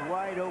 he was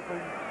wide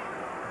open,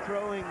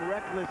 throwing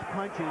reckless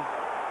punches.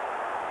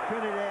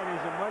 Trinidad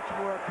is a much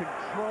more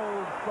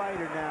controlled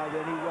fighter now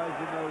than he was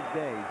in those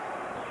days.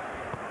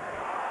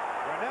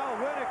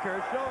 Whitaker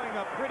showing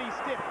a pretty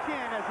stiff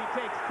chin as he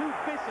takes two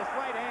vicious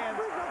right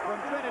hands from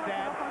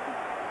Trinidad.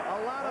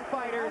 A lot of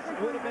fighters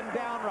would have been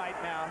down right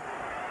now.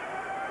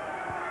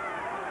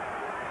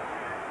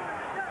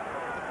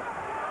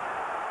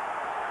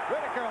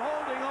 Whitaker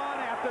holding on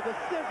after the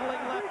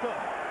sizzling left hook.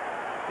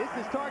 This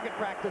is target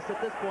practice at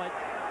this point.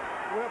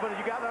 Well, but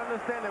you got to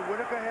understand that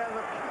Whitaker has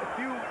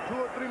two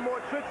or three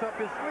more tricks up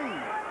his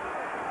sleeve.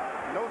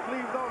 No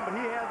sleeves on, but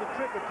he has a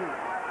trick or two.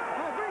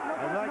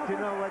 I'd like to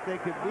know what they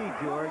could be,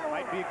 George.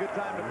 Might be a good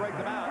time to break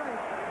them out.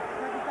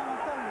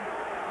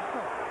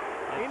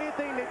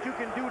 Anything that you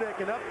can do that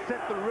can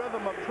upset the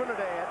rhythm of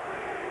Trinidad,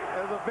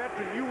 as a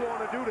veteran, you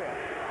want to do that.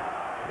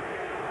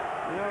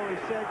 You know, we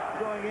said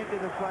going into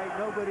the fight,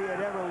 nobody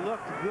had ever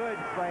looked good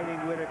fighting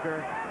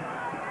Whitaker.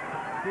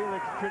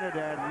 Felix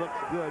Trinidad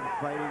looks good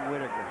fighting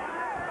Whitaker.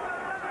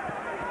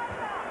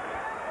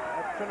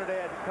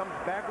 Trinidad comes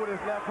back with his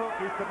left hook.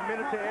 He's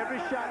committed to every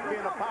shot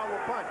being a power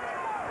punch.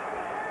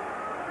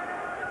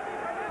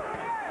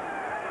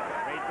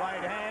 Straight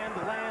right hand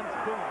lands,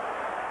 boom.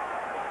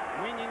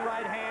 Winging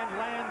right hand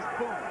lands,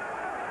 boom.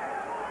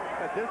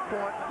 At this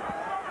point,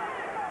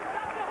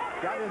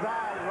 got his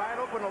eyes wide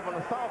open over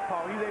the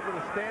southpaw. He's able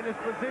to stand his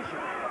position.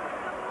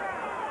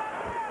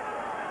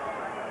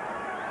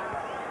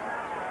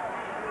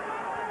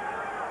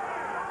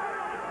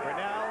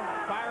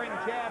 Firing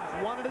jabs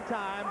one at a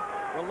time,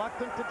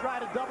 reluctant to try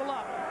to double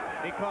up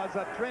because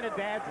of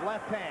Trinidad's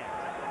left hand.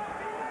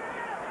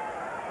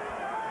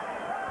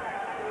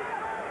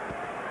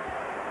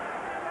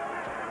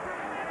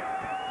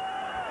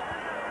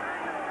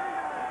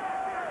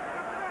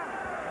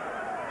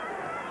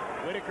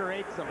 Whitaker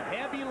ate some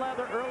heavy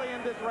leather early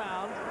in this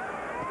round,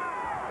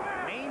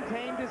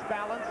 maintained his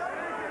balance,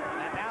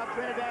 and now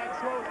Trinidad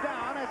slows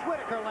down as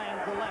Whitaker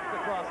lands the left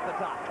across the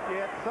top.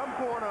 Yeah, at some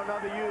point or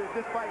another, if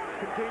this fight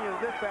continues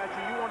this fashion,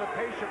 you want a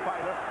patient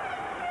fighter.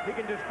 He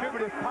can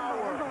distribute his power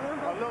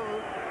a little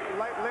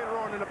later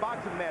on in the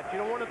boxing match. You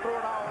don't want to throw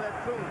it all that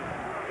soon.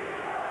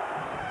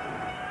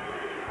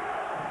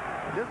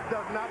 This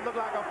does not look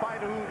like a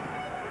fighter who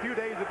a few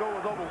days ago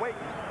was overweight.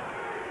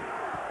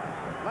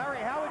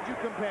 Larry, how would you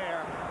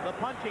compare the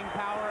punching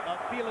power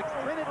of Felix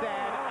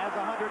Trinidad as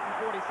a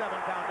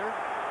 147-pounder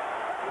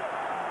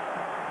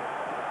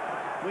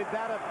with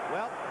that of,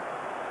 well,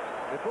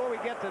 before we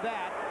get to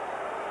that,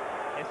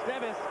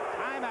 Esteves,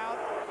 timeout,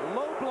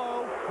 low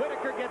blow,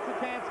 Whitaker gets a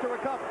chance to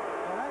recover.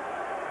 All right.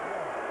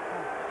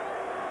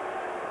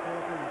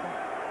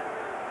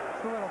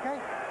 Okay.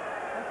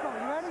 Let's go.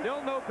 You ready?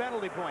 Still no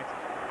penalty points.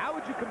 How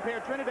would you compare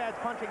Trinidad's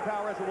punching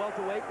power as a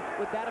welterweight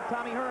with that of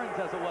Tommy Hearns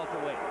as a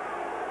welterweight?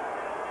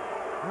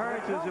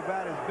 Hearns is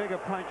about as big a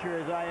puncher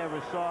as I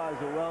ever saw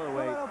as a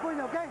welterweight.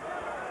 Okay.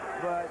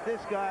 But this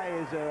guy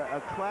is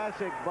a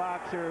classic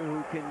boxer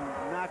who can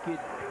knock you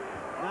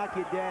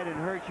dead and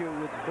hurt you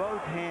with both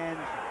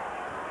hands,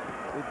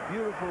 with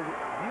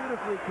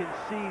beautifully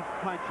conceived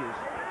punches.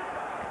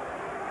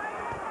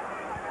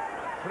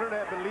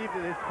 Trinidad believed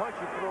that his punch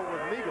and throw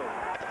was legal.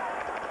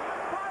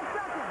 5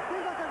 seconds.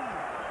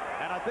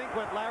 And I think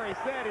what Larry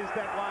said is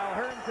that while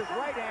Hearns'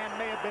 right hand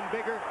may have been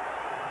bigger,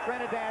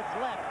 Trinidad's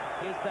left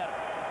is better.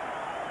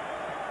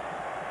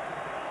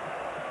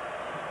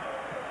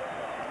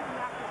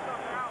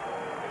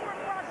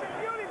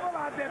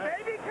 There,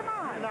 baby, come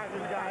on. Knock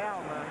this guy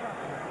out, man.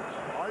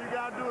 All you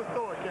gotta do is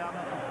throw it,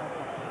 Captain.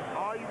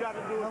 All you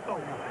gotta do is throw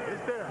it.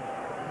 It's there.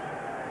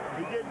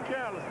 You're getting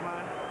careless,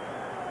 man.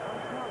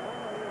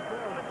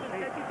 Just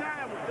take your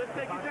time. Just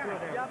take your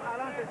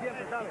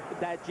time.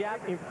 That jab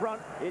in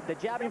front, the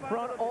jab in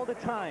front all the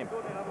time.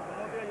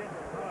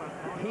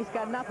 He's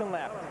got nothing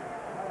left.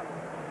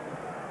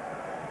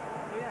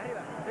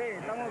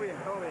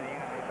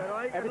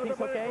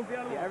 Everything's okay?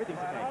 Yeah, everything's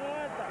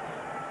okay.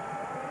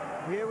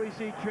 Here we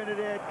see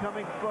Trinidad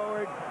coming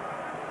forward,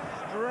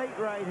 straight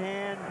right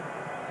hand.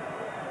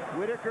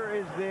 Whitaker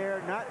is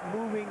there, not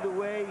moving the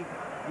way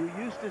you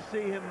used to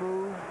see him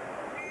move.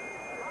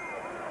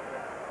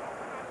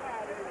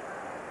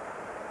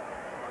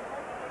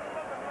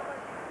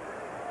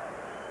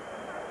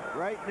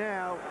 Right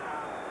now,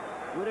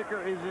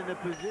 Whitaker is in a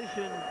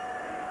position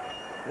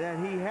that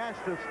he has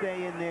to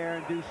stay in there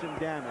and do some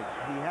damage.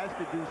 He has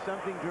to do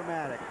something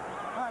dramatic.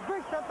 All right,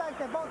 bridge, step back,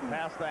 step both.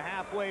 Past the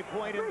halfway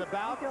point in the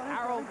bout,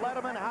 Harold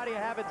Letterman, how do you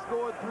have it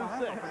scored through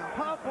 6?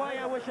 Oh boy,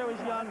 I wish I was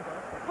young.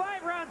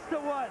 5 rounds to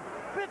 1.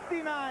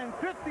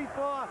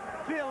 59-54.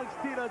 Felix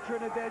Tito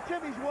Trinidad.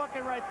 Jimmy's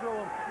walking right through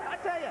him. I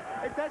tell you,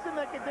 it doesn't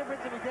make a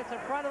difference if he gets in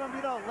front of him,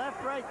 you know,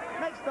 left, right.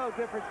 Makes no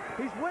difference.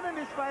 He's winning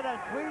this fight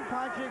on clean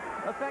punching,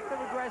 effective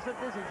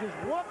aggressiveness. He's just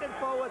walking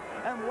forward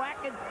and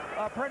whacking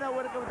Pernell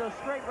Whitaker with those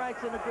straight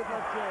rights and the good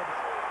left jabs.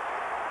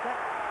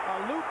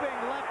 A looping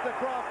left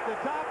across the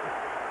top,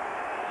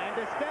 and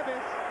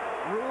Esteves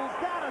rules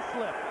that a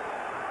slip.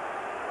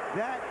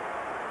 That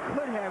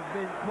could have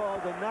been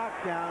called a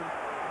knockdown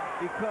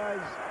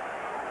because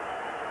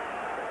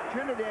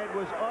Trinidad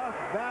was off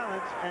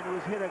balance and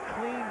was hit a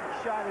clean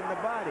shot in the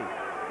body.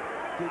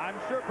 I'm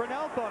sure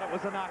Pernell thought it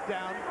was a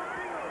knockdown.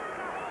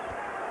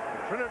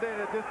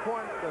 Trinidad at this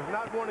point does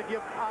not want to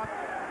give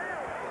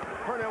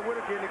Pernell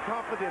Whitaker any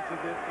confidence in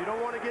this. You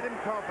don't want to get him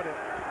confident.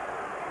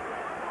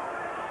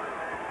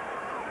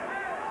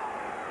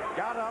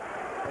 Got up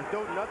as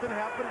though nothing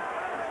happened.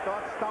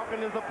 Starts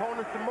stalking his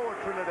opponent some more,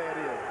 Trinidad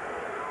is.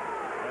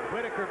 And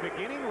Whitaker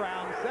beginning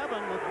round 7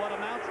 with what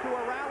amounts to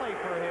a rally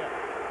for him.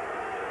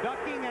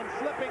 Ducking and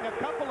slipping a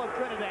couple of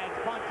Trinidad's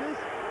punches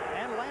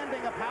and landing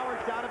a power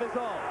shot of his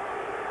own.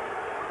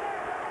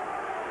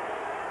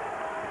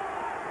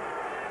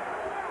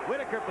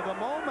 Whitaker, for the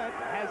moment,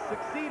 has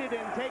succeeded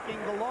in taking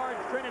the large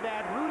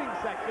Trinidad rooting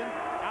section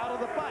out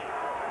of the fight.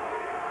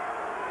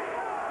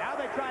 Now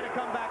they try to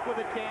come back with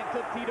a chance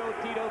of Tito.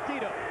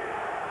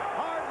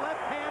 Hard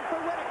left hand for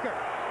Whitaker,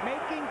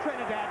 making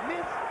Trinidad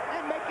miss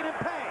and making him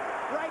pay.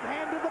 Right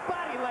hand to the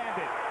body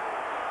landed.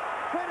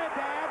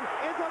 Trinidad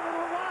is a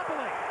little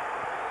wobbly.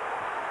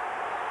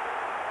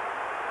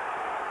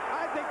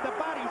 I think the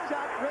body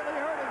shot really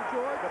hurt him,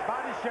 George. The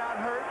body shot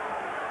hurt,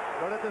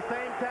 but at the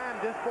same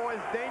time, this boy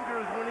is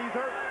dangerous when he's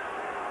hurt.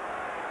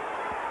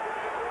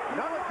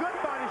 Not a good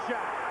body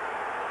shot.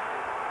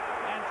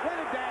 And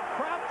Trinidad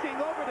crouching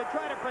over to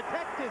try to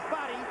protect his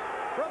body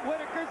from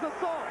Whitaker's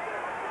assault.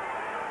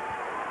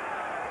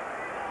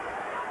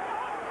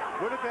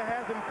 Whitaker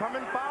has him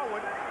coming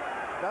forward.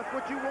 That's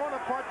what you want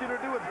a partner to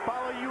do, is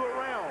follow you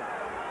around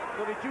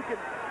so that you can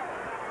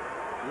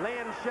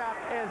land shot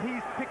as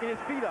he's picking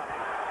his feet up.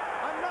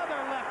 Another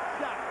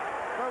left shot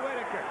for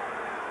Whitaker.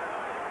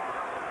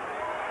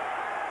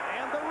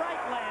 And the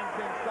right lands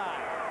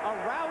inside. A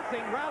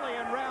rousing rally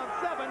in round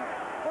 7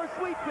 for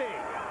Sweet Pea.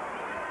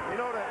 You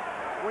know that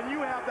when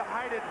you have the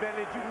height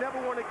advantage, you never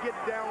want to get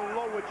down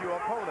low with your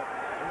opponent.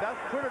 And that's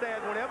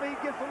Trinidad. Whenever he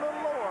gets a little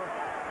lower,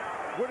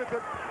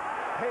 Whitaker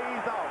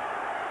pays off.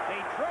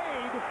 They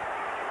trade,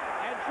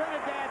 and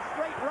Trinidad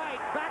straight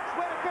right backs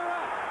Whitaker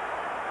up.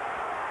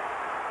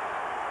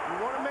 You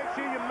want to make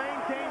sure you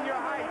maintain your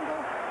height.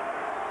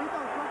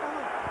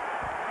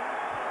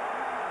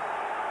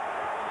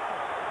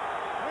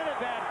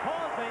 Trinidad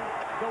pausing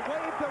to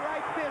wave the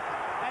right fist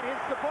at his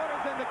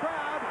supporters in the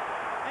crowd,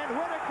 and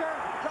Whitaker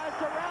tries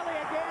to rally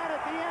again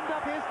at the end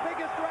of his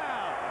biggest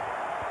round.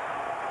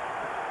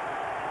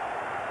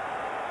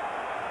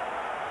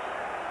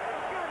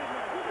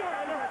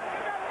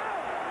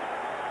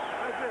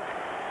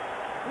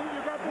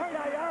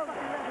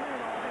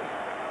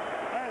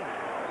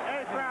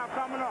 Hey, round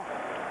coming up.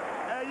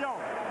 Hey, yo,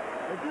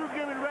 if you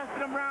give me the rest of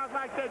them rounds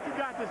like that, you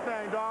got this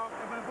thing, dog.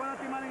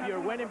 You're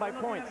winning by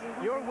points.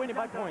 You're winning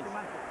by points.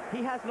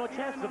 He has no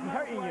chance of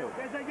hurting you.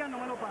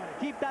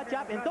 Keep that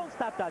jab and don't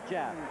stop that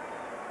jab.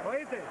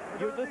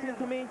 You're listening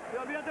to me?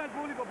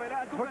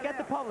 Forget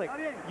the public.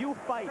 You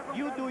fight.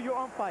 You do your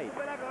own fight.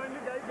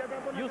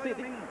 You see,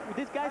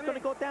 this guy's going to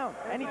go down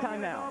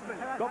anytime now.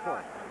 Go for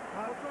it.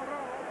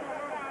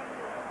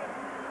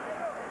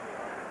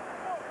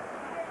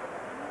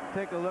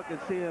 Take a look and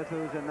see if it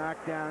was a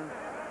knockdown.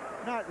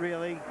 Not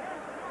really.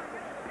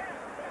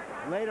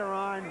 Later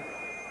on,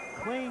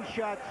 clean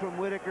shots from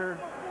Whitaker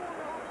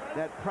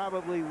that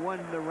probably won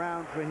the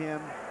round for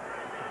him,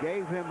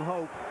 gave him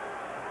hope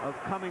of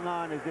coming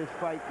on as this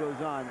fight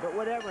goes on. But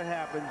whatever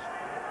happens,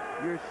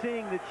 you're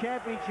seeing the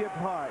championship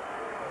heart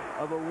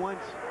of a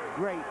once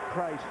great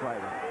prize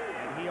fighter.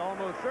 And he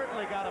almost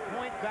certainly got a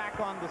point back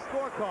on the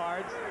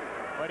scorecards,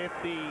 but if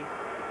the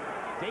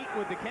date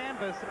with the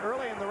canvas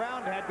early in the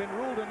round had been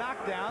ruled a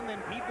knockdown,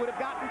 then Pete would have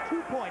gotten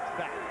 2 points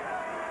back.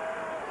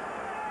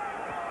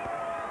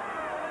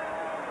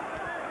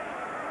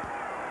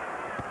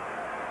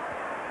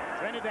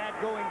 Trinidad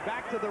going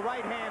back to the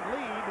right-hand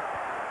lead,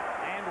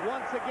 and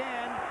once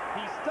again,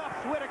 he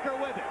stuffs Whitaker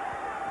with it.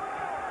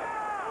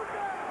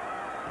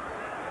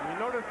 You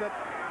notice that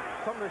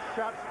some of the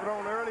shots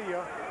thrown earlier,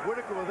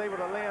 Whitaker was able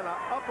to land an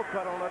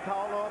uppercut on a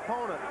taller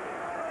opponent.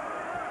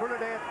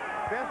 Trinidad's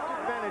best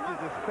advantage is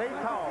to stay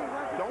tall.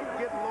 Don't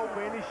get low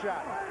for any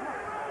shot.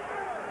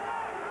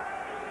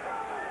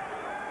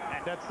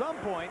 And at some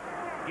point,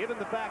 given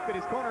the fact that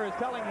his corner is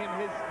telling him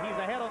he's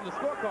ahead on the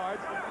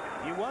scorecards,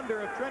 you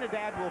wonder if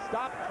Trinidad will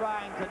stop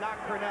trying to knock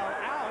Pernell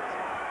out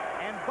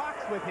and box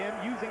with him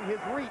using his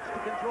reach to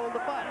control the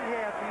fight. He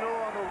has no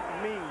other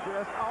means.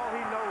 That's all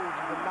he knows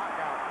is a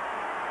knockout.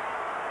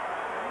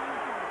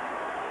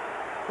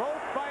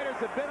 Both fighters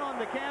have been on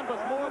the canvas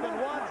more than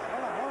once,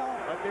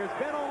 but there's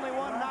been only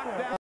one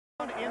knockdown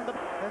in the...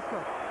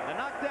 The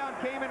knockdown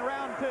came in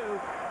round 2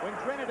 when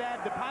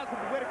Trinidad deposited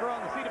Whitaker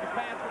on the seat of his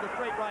pants with a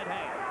straight right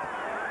hand.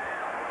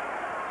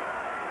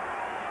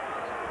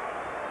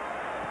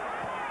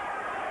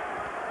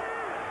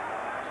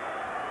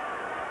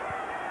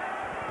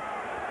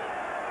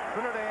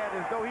 Trinidad,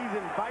 as though he's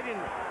inviting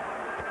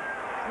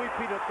Sweet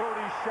Pea to throw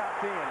these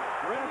shots in.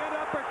 Brilliant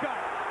uppercut.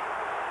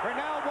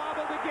 Purnell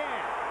wobbled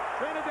again.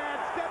 Trinidad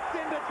steps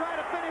in to try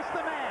to finish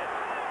the man.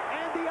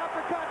 And the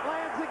uppercut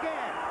lands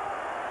again.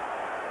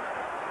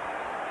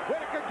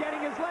 Whitaker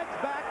getting his legs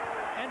back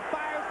and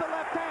fires the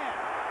left hand.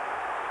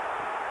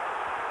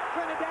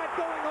 Trinidad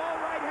going all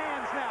right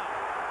hands now.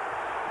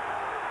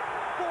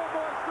 4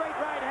 more straight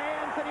right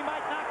hands and he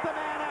might knock the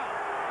man out.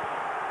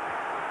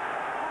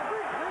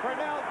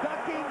 Purnell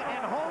ducking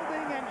and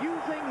holding and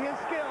using his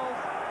skills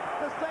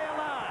to stay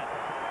alive.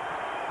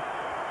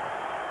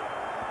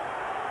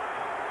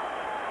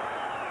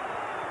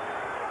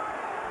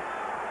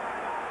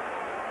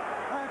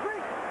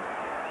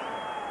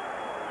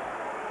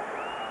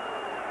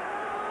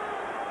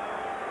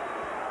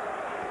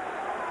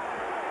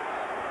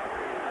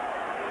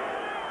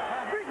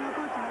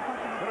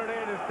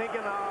 Trinidad is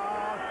thinking,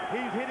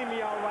 he's hitting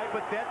me all right,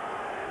 but that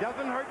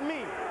doesn't hurt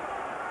me.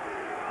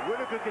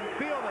 Whitaker can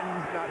feel that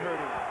he's not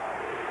hurting.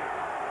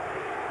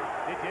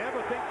 Did you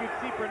ever think you'd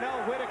see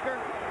Purnell Whitaker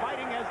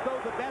fighting as though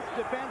the best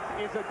defense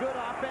is a good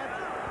offense?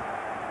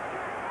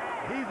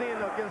 He's in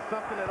against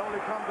something that only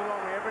comes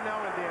along every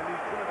now and then,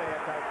 these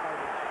Trinidad type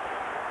fighters.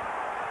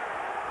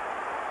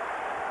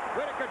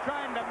 Whitaker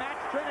trying to match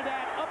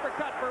Trinidad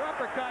uppercut for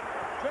uppercut.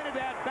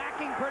 Trinidad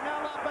backing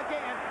Purnell up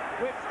again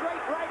with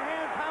straight right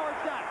hand power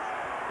shots.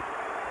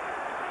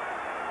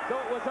 So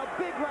it was a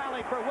big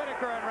rally for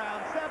Whitaker in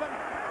round 7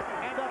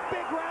 and a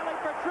big rally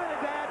for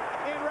Trinidad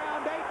in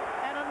round 8,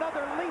 and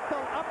another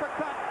lethal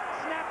uppercut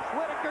snaps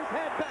Whitaker's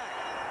head back.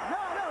 No.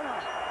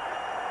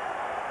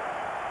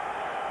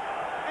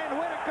 And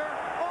Whitaker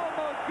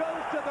almost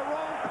goes to the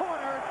wrong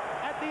corner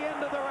at the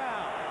end of the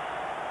round.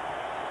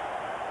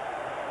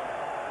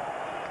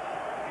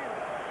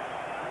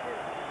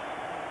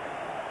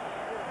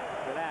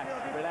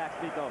 Relax,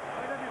 Tito.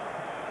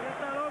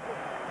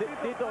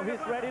 Tito,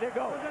 he's ready to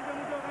go.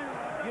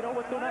 You know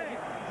what, tonight?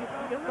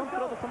 You don't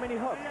throw so many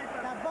hooks.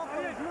 That buckle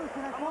is loose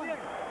in the corner.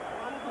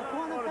 The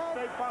corner Those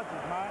straight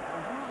punches, man.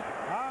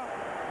 Huh?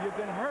 You've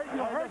been hurt.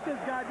 You hurt this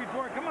guy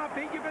before. Come on,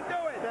 Pete. You can do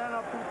it. Stand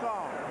up too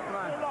tall.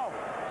 Too low.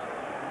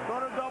 Throw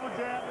the double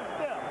jab and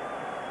step.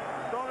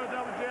 Throw the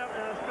double jab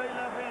and a straight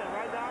left hand.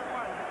 Right down the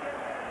fight.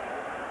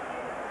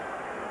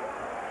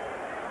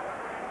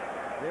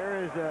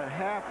 There is a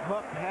half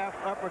hook, half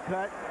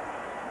uppercut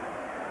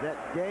that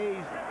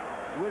dazed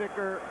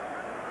Whitaker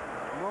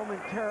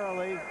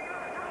momentarily.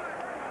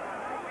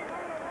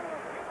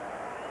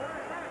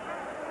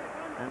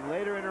 And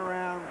later in the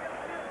round,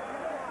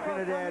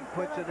 Trinidad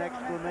puts an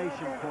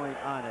exclamation point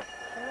on it.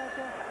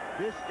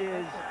 This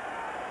is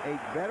a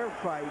better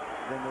fight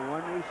than the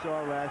one we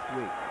saw last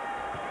week.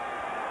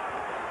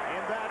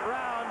 In that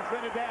round,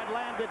 Trinidad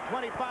landed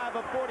 25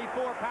 of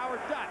 44 power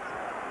shots.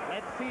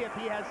 Let's see if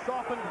he has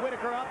softened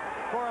Whitaker up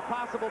for a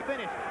possible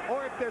finish,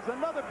 or if there's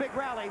another big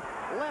rally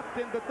left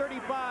in the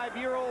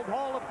 35-year-old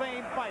Hall of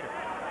Fame fighter.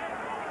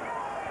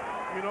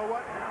 You know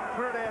what?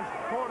 Trinidad's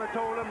corner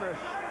told him to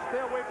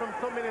stay away from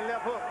so many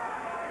left hooks,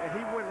 and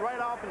he went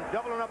right off and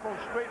doubling up on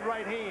straight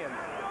right hands.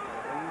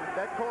 And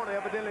that corner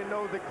evidently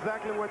knows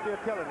exactly what they're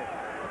telling him.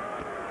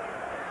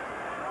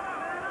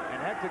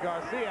 And Hector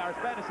Garcia, our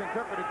Spanish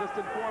interpreter, just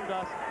informed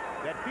us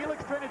that Felix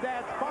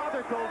Trinidad's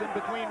father told him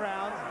between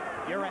rounds,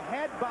 "You're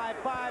ahead by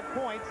 5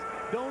 points.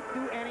 Don't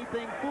do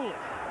anything foolish."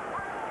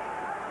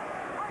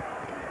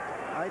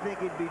 I think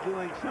he'd be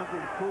doing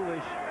something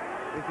foolish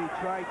if he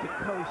tried to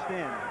coast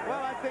in.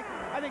 Well, I think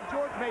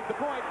George made the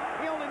point.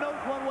 He only knows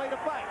one way to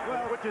fight.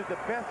 Well, which is the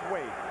best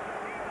way.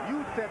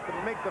 You set to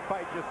make the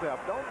fight yourself.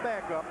 Don't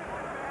back up.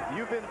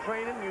 You've been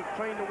training. You've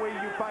trained the way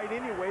you fight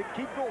anyway.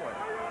 Keep going.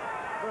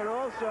 But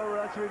also,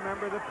 let's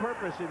remember the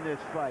purpose in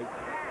this fight.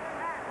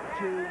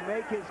 To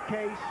make his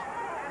case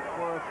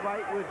for a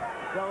fight with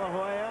De La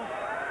Hoya,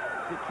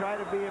 to try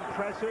to be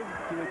impressive,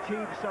 to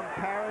achieve some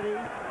parity.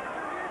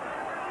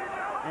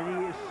 And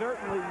he is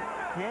certainly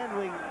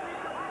handling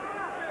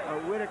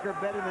Whitaker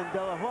better than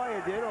De La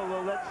Hoya did,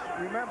 although let's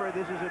remember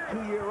this is a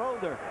 2-year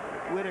older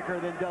Whitaker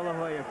than De La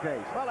Hoya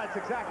faced. Well, that's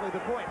exactly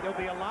the point. There'll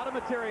be a lot of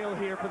material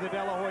here for the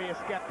De La Hoya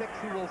skeptics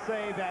who will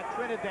say that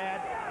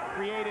Trinidad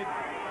created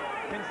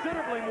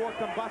considerably more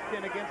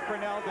combustion against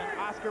Purnell than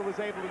Oscar was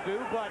able to do,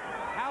 but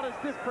how does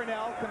this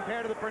Purnell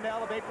compare to the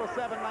Purnell of April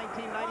 7,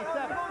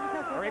 1997,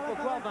 or April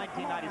 12,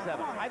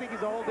 1997? I think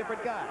he's a whole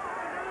different guy.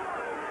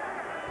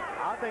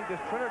 I think this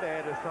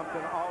Trinidad is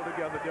something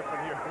altogether different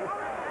here.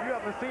 You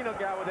haven't seen a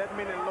guy with that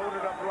many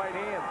loaded up right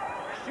hands.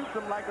 Shoots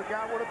him like a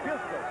guy with a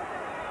pistol.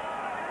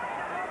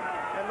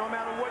 And no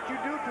matter what you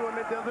do to him,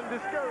 it doesn't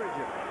discourage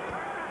him.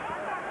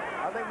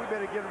 I think we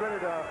better get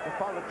ready to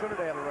follow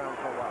Trinidad around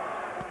for a while.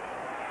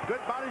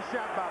 Good body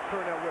shot by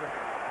Pernell Whitaker.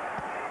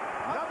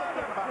 Another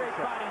great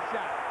body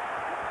shot.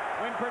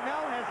 When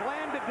Pernell has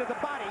landed to the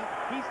body,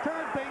 he's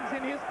turned things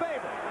in his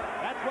favor.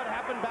 That's what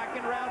happened back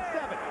in round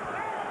 7.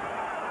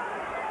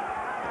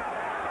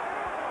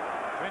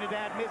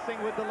 Trinidad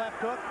missing with the left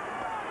hook.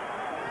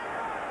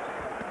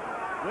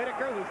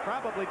 Whitaker, who's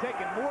probably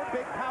taken more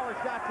big power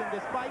shots in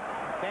this fight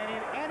than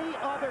in any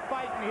other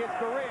fight in his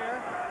career,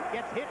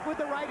 gets hit with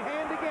the right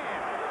hand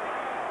again.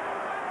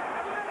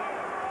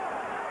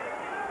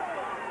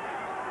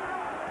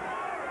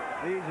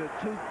 These are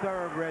two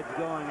thoroughbreds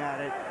going at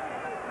it.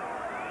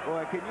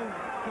 Boy, can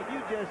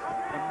you just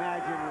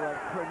imagine what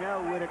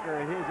Pernell Whitaker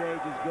at his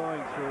age is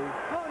going through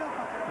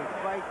to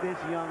fight this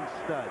young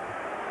stud?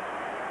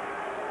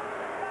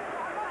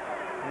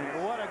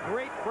 And what a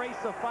great brace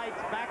of fights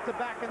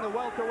back-to-back in the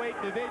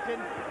welterweight division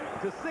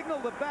to signal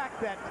the fact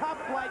that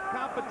top-flight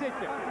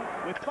competition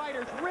with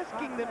fighters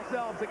risking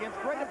themselves against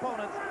great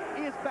opponents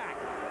is back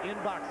in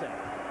boxing.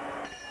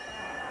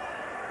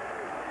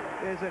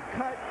 There's a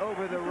cut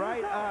over the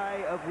right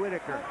eye of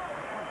Whitaker.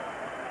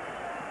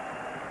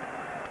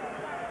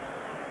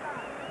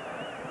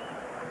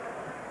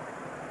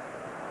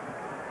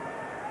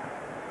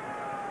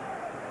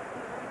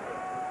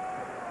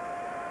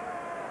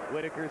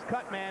 Whitaker's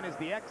cut man is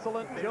the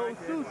excellent Joe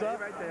Souza.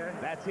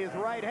 That's his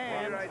right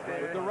hand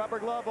with the rubber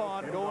glove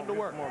on, going to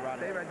work.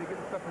 Stay right there, get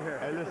the stuff in here.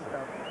 Hey, listen.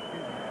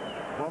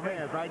 Both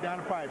hands right down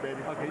the fight, baby.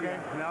 Okay?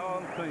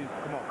 Now, clean.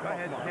 Come on, go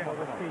ahead.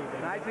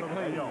 Nice and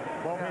clean.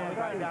 Both hands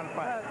right down the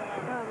fight.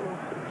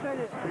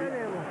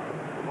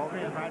 Both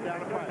hands right down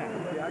the fight.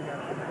 Yeah, I got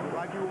it.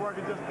 Like you were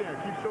working just there.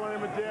 Keep showing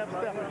him a jab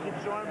stepping.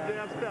 Keep showing him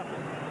jab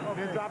stepping.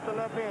 Then drop the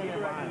left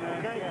hand.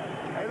 Okay?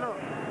 Hey, look.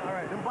 All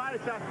right. Them body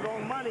shots is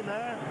on money,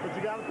 man. But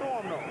you got to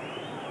throw them,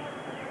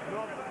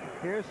 though.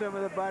 Here's some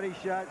of the body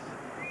shots.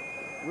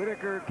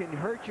 Whitaker can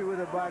hurt you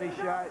with a body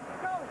shot.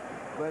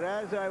 But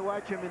as I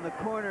watch him in the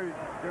corner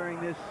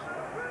during this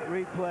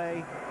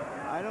replay,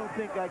 I don't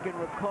think I can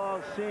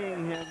recall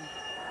seeing him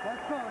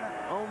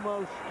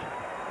almost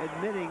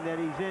admitting that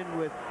he's in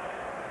with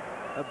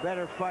a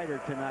better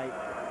fighter tonight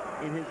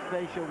in his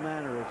facial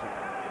mannerism.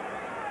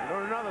 You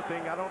know, another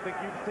thing, I don't think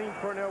you've seen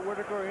Pernell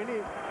Whitaker or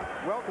any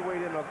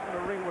welterweight in a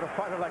ring with a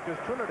fighter like this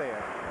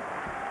Trinidad.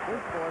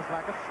 This boy's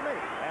like a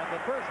snake. And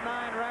the first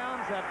 9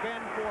 rounds have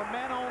been for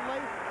men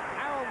only.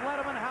 Harold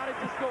Letterman, how did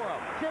you score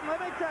him? Jim,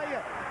 let me tell you,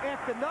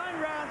 after 9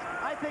 rounds,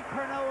 I think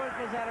Pernell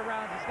Whitaker's out of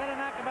rounds. He's got to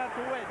knock him out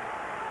to win.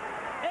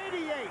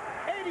 88,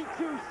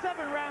 82,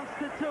 7 rounds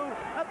to 2.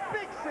 A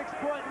big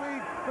 6-point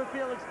lead for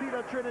Felix Tito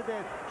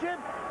Trinidad. Jim,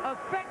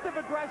 effective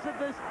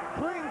aggressiveness,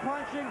 clean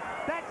punching.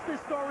 That's the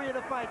story of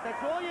the fight.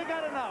 That's all you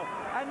got to know.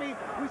 I mean,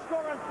 we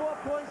score on 4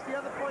 points, the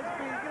other points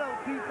being,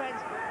 defense.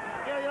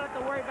 You don't have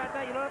to worry about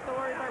that. You don't have to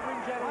worry about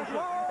ring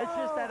generalship. It's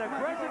just that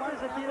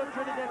aggressiveness of Tito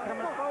Trinidad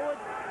coming forward,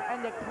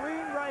 and the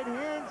clean right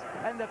hands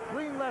and the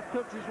clean left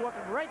hooks. He's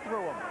walking right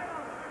through him.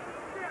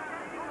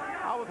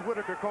 I was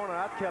Whitaker corner.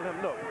 I'd tell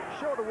him, look,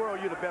 show the world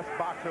you're the best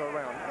boxer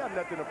around. You got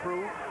nothing to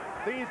prove.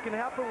 Things can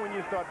happen when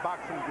you start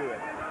boxing good.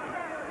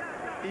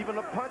 Even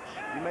a punch,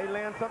 you may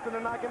land something to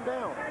knock him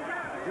down.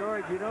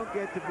 George, you don't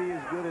get to be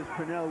as good as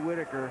Pernell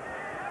Whitaker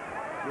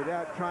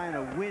without trying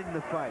to win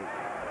the fight.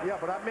 Yeah,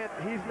 but I meant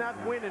he's not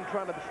winning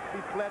trying to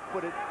be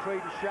flat-footed,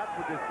 trading shots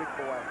with this big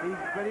boy.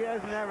 But he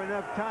doesn't have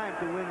enough time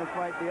to win the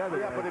fight the other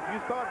way. Yeah, but if you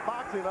start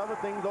boxing, other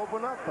things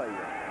open up for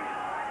you.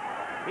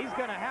 He's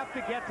going to have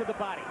to get to the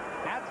body.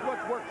 That's what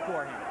works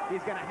for him.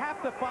 He's going to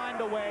have to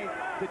find a way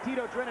to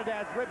Tito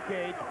Trinidad's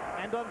ribcage,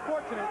 and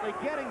unfortunately,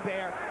 getting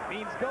there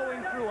means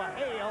going through a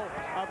hail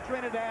of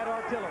Trinidad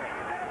artillery.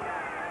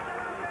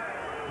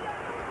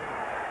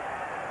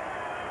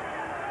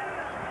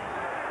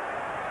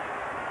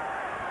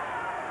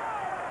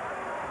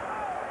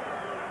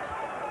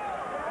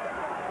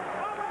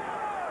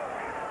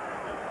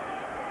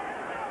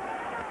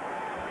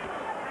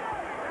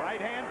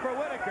 Right hand for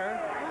Whitaker.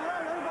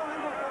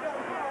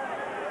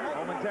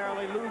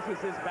 Momentarily loses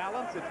his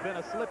balance. It's been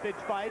a slippage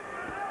fight.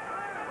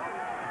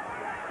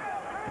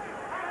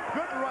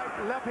 Good right,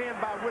 left hand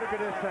by Whitaker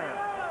this time.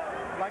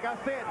 Like I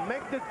said,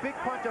 make this big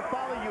puncher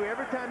follow you.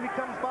 Every time he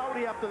comes forward,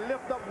 you have to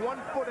lift up 1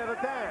 foot at a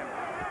time.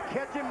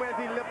 Catch him as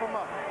he lift him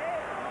up.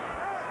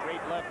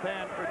 Straight left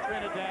hand for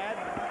Trinidad.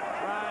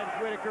 Drives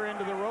Whitaker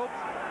into the ropes.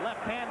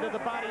 Left hand to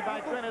the body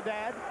by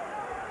Trinidad.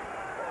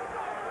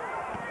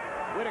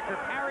 Whitaker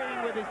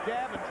parrying with his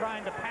jab and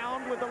trying to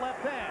pound with the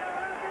left hand.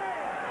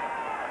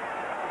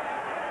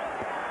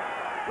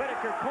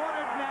 Whitaker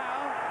cornered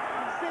now.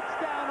 He sits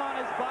down on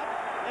his butt.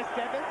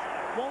 Estevez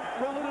won't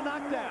throw the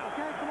knockdown.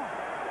 Okay, come on.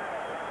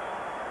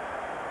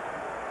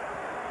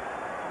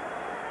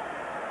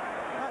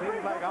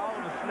 Seems like all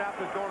of the snap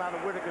is going out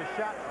of Whitaker's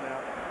shots now.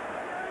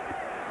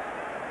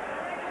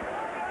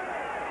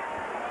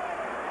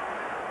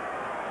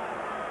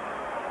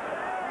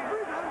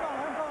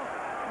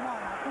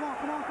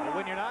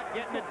 When you're not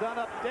getting it done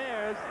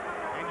upstairs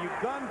and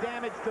you've done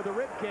damage to the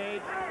rib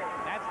cage,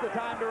 that's the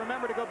time to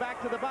remember to go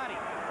back to the body.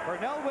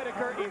 Pernell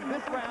Whitaker in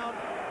this round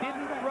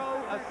didn't throw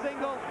a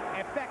single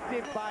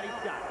effective body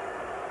shot.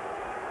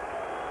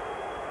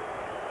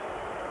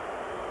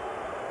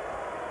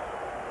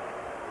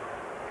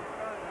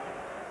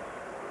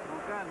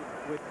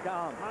 With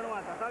calm.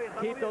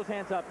 Keep those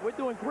hands up. We're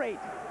doing great.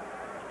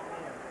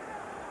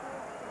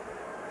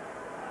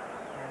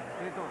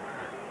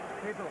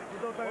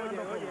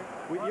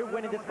 You're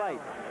winning this fight.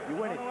 You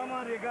win it.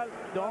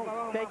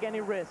 Don't take any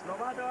risk.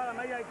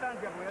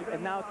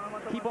 And now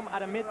keep them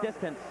at a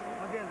mid-distance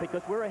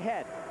because we're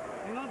ahead.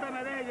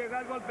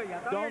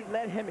 Don't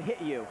let him hit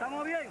you.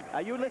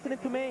 Are you listening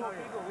to me?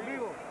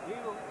 You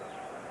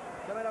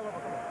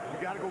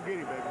gotta go get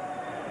him, baby.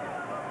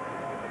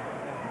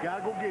 You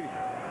gotta go get him.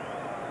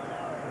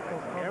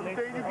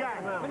 Everything you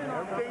got.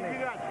 Everything you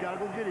got, you gotta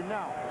go get him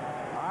now.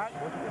 All right?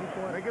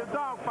 Make it a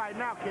dog fight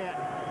now, cat.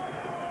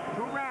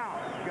 2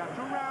 rounds. You got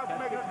 2 rounds to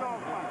make it a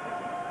dog fight.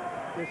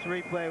 This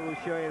replay will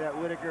show you that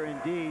Whitaker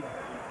indeed,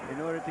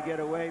 in order to get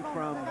away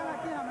from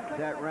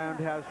that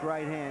roundhouse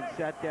right hand,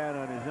 sat down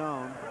on his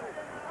own.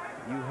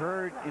 You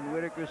heard in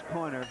Whitaker's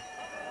corner,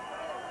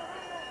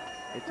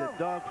 it's a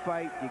dog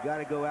fight. You got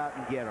to go out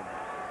and get him.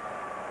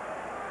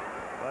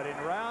 But in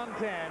round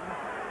 10,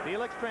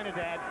 Felix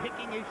Trinidad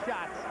picking his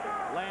shots,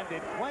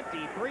 landed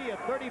 23 of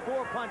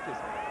 34 punches.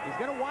 He's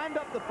going to wind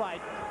up the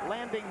fight,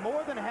 landing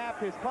more than half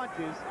his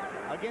punches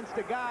against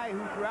a guy who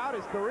throughout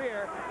his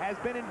career has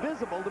been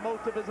invisible to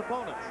most of his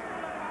opponents.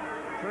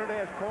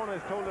 Trinidad's corner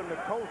has told him to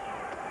coast.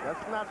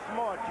 That's not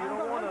smart. You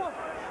don't want to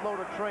slow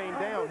the train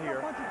down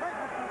here.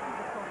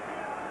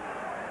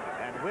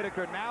 And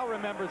Whitaker now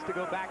remembers to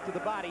go back to the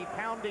body,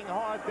 pounding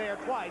hard there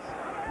twice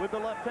with the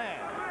left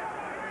hand.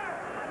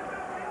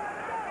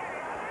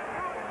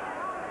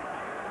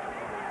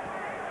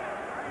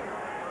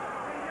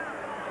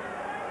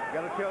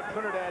 Got to tell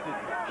Trinidad to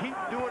keep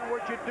doing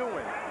what you're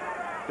doing.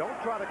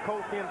 Don't try to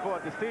coast in for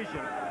a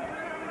decision.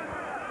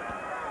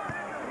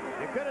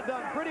 You could have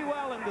done pretty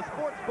well in the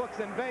sports books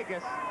in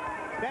Vegas,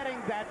 betting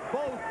that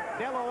both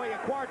De La Hoya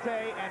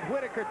Cuarte and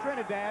Whitaker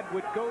Trinidad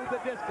would go the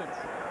distance.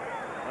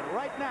 But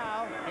right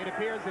now, it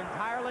appears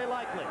entirely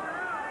likely.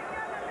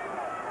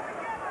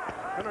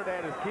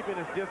 Trinidad is keeping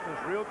his distance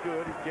real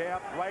good. He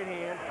jabs right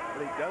hand,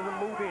 but he doesn't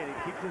move in. He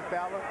keeps his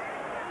balance.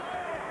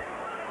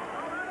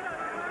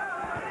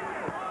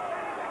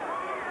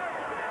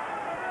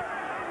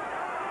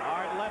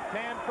 Hard left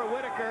hand for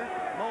Whitaker.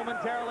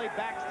 Momentarily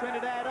backs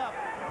Trinidad up.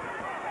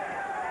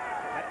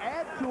 And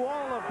add to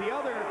all of the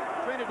other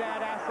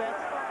Trinidad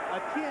assets, a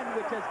chin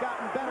which has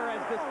gotten better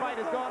as this fight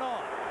has gone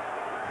on.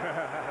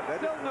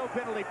 Still no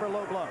penalty for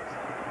low blows.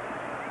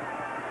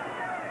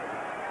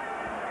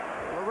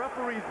 The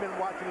referee's been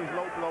watching these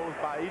low blows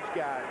by each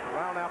guy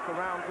round after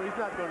round, so he's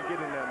not going to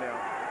get in there now.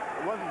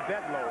 It wasn't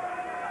that low.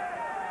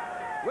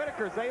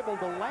 Whitaker's able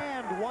to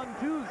land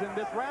 1-2s in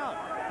this round.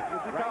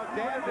 Because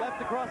Dad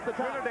left across the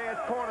top. Trinidad's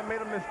corner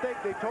made a mistake.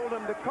 They told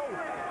him to coast.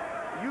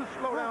 You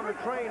slow down the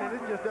train, and it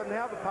just doesn't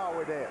have the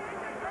power there.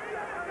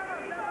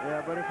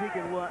 Yeah, but if he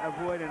can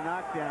avoid a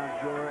knockdown,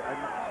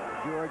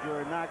 George,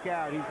 or a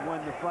knockout, he's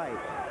won the fight.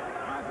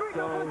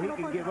 So he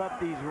can give up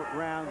these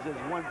rounds as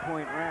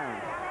one-point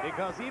rounds.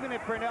 Because even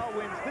if Pernell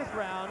wins this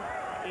round,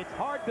 it's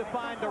hard to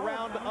find a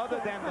round other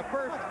than the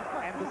first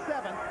and the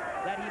 7th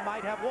that he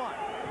might have won.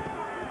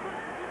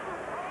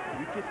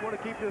 You just want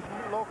to keep this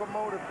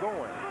locomotive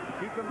going.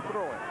 Keep him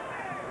throwing.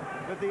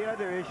 But the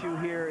other issue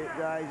here,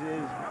 guys,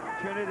 is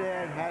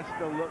Trinidad has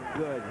to look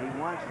good. He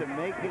wants to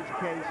make his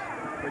case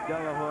for De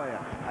La Hoya.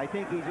 I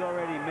think he's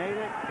already made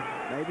it.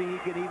 Maybe he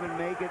could even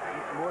make it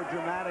more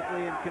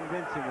dramatically and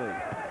convincingly.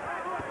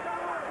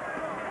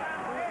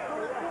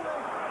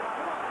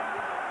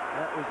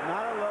 That was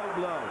not a low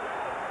blow.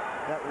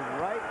 That was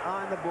right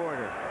on the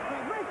border.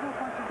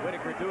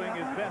 Whitaker doing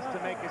his best to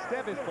make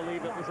Esteves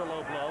believe it was a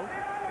low blow.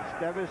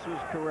 Esteves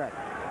was correct.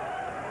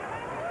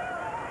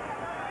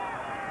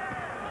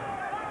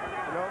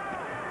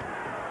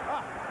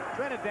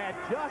 Trinidad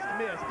just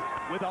missed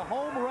with a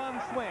home run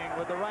swing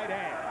with the right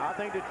hand. I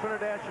think that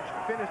Trinidad should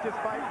finish this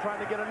fight trying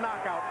to get a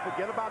knockout.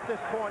 Forget about this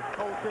point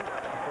coaching.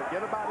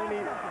 Forget about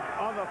any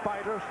other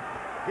fighters.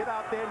 Get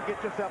out there and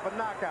get yourself a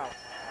knockout.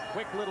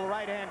 Quick little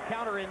right hand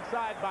counter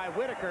inside by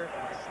Whitaker.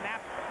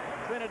 Snapped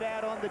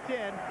Trinidad on the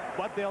chin,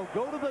 but they'll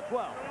go to the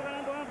 12th.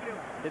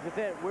 This is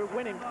it. We're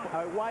winning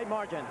a wide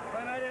margin.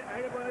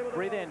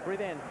 Breathe in,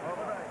 breathe in.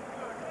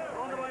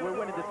 We're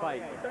winning this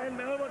fight. Hey,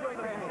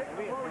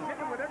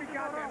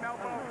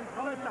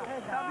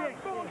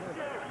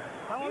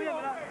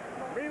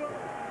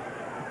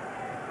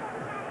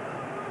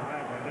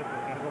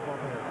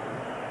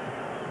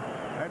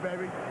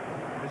 baby,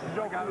 this is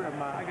your career,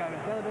 man. I got it.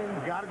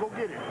 You gotta go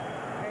get it.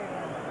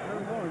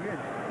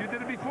 You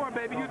did it before,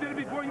 baby. You did it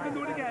before. You can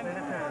do it again.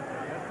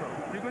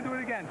 You can do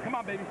it again. Come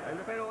on, baby.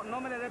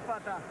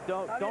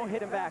 Don't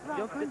hit him back.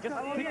 Just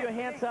keep your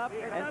hands up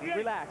and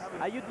relax.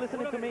 Are you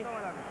listening to me?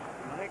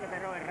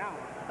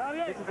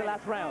 This is the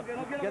last round.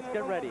 Just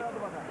get ready.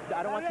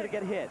 I don't want you to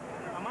get hit.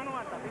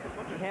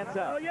 Hands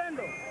up.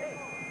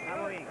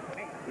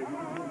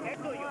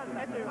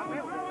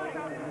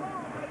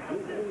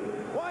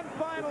 One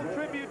final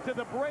tribute to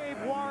the brave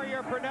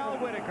warrior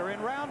Pernell Whitaker.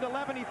 In round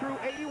 11, he threw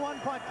 81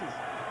 punches,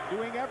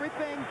 doing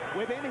everything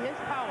within his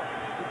power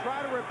to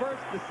try to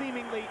reverse the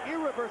seemingly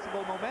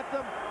irreversible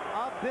momentum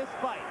of this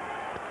fight.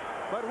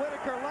 But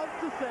Whitaker loves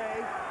to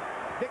say,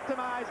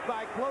 victimized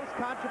by close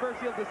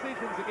controversial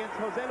decisions against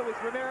Jose Luis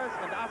Ramirez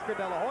and Oscar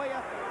De La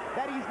Hoya,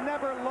 that he's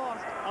never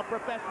lost a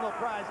professional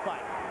prize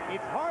fight.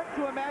 It's hard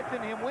to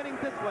imagine him winning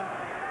this one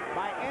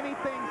by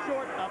anything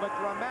short of a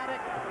dramatic,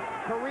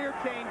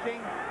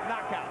 career-changing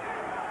knockout.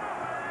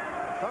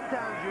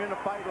 Sometimes you're in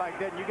a fight like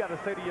that and you got to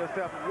say to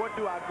yourself, what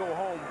do I go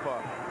home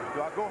for?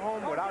 Do I go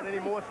home without any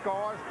more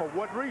scars? For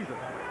what reason?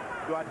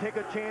 Do I take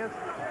a chance?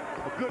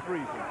 A good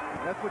reason.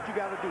 That's what you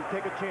got to do.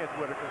 Take a chance,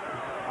 Whitaker.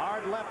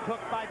 Hard left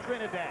hook by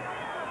Trinidad.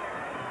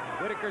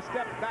 Whitaker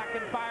steps back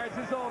and fires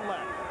his own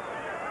left.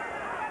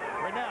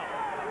 Pernell.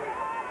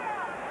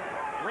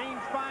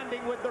 Range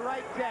finding with the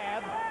right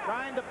jab,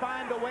 trying to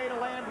find a way to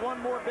land one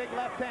more big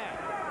left hand.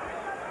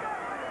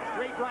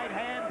 Straight right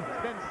hand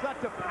has been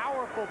such a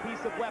powerful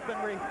piece of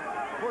weaponry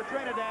for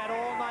Trinidad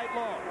all night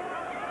long.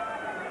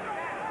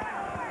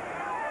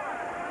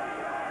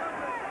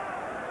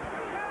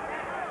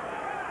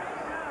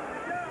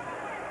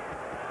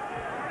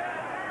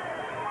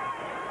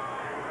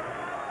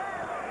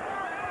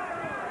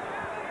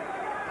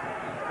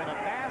 It's been a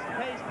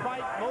fast-paced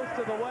fight most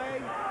of the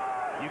way.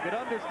 You could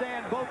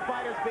understand both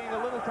fighters being a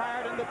little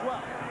tired in the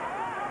 12th.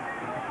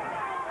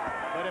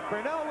 But if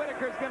Pernell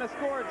Whitaker is going to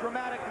score a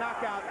dramatic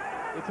knockout,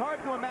 it's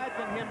hard to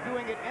imagine him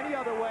doing it any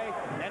other way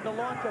than to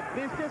launch a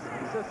vicious,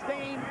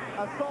 sustained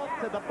assault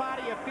to the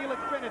body of Felix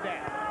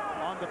Trinidad.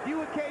 On the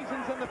few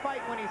occasions in the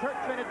fight when he's hurt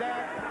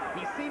Trinidad,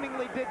 he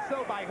seemingly did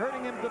so by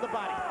hurting him to the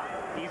body.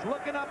 He's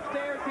looking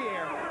upstairs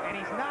here, and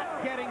he's not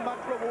getting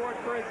much reward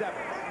for his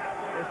efforts.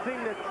 It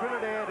seems that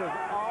Trinidad is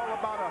all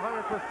about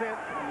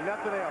 100%,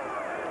 nothing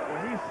else.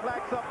 When he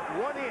slacks up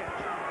 1 inch,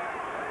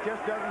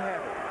 just doesn't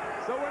have it.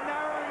 So we're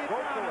narrowing it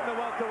down in the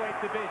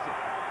welterweight division.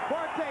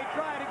 Forte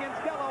tried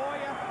against De La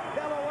Hoya.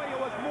 De La Hoya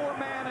was more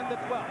man in the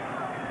 12th.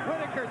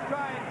 Whitaker's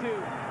trying to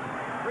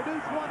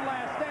produce one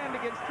last stand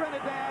against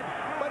Trinidad,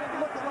 but it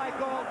looks like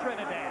all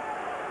Trinidad.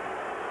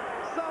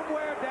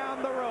 Somewhere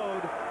down the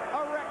road,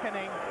 a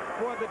reckoning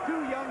for the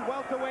two young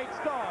welterweight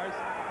stars,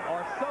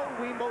 or so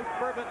we most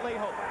fervently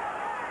hope.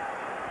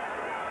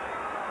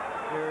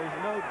 There is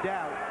no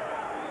doubt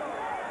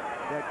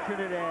that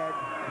Trinidad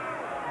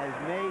has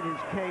made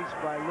his case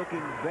by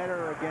looking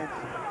better against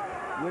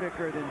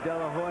Whitaker than De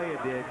La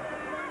Hoya did.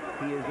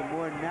 He is a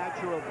more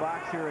natural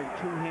boxer and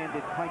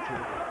two-handed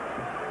puncher,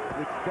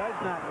 which does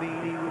not mean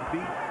he would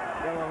beat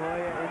De La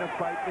Hoya in a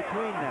fight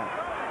between them.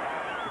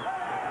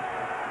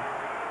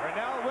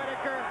 Pernell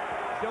Whitaker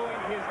showing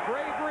his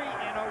bravery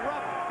in a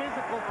rough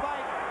physical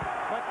fight,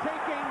 but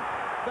taking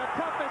the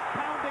toughest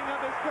pounding of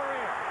his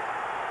career.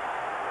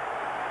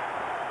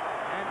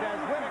 And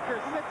as Whitaker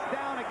sits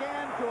down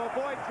again to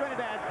avoid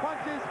Trinidad's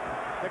punches,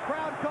 the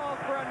crowd calls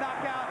for a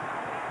knockout.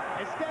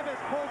 Esteves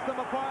pulls them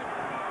apart.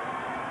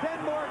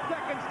 10 more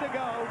seconds to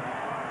go.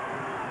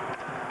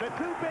 The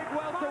two big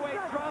welterweight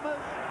dramas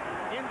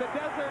in the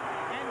desert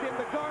and in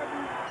the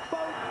garden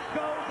both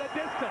go the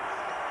distance.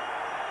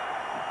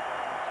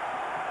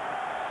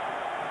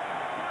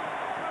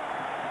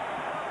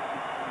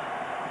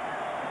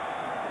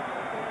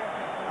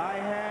 I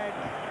had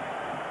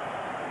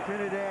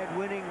Trinidad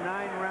winning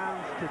 9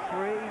 rounds to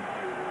 3.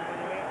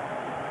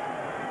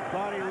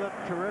 Thought he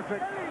looked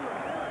terrific.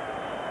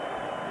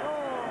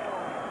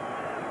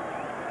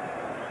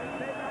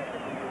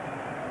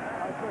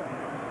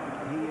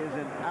 He is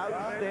an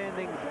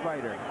outstanding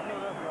fighter.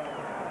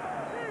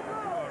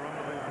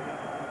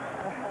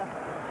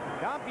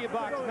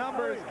 CompuBox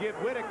numbers give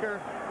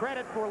Whitaker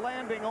credit for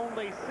landing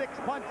only 6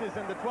 punches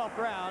in the 12th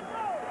round,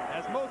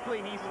 as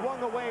mostly he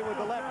swung away with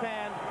the left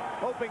hand,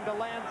 hoping to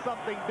land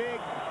something big.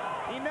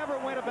 He never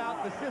went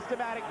about the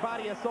systematic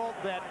body assault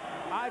that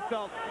I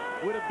felt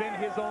would have been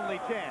his only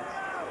chance.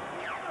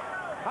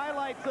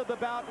 Highlights of the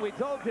bout, we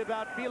told you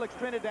about Felix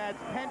Trinidad's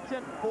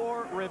penchant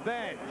for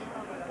revenge.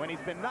 When he's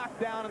been knocked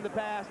down in the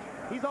past,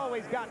 he's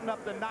always gotten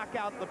up to knock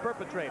out the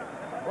perpetrator.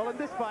 Well, in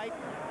this fight,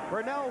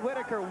 Pernell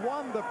Whitaker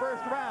won the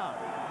first round,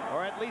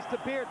 or at least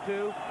appeared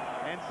to,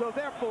 and so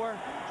therefore,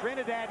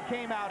 Trinidad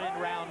came out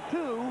in round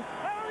 2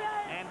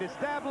 and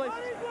established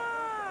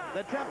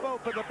the tempo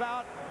for the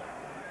bout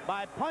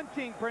by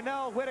punching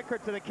Pernell Whitaker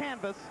to the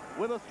canvas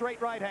with a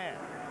straight right hand.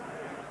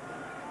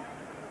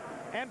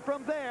 And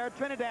from there,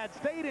 Trinidad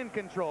stayed in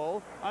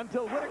control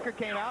until Whitaker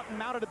came out and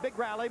mounted a big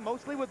rally,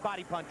 mostly with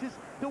body punches,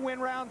 to win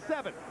round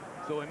 7.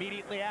 So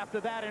immediately after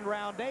that in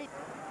round 8,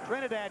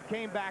 Trinidad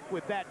came back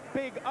with that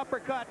big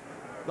uppercut,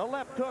 the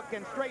left hook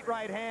and straight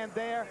right hand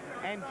there,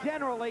 and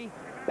generally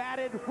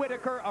batted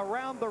Whitaker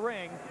around the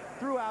ring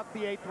throughout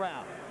the 8th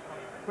round.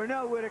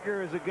 Pernell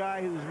Whitaker is a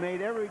guy who's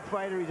made every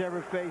fighter he's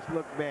ever faced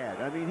look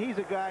bad. I mean, he's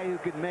a guy who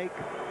could make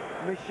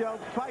Michelle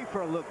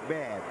Pfeiffer look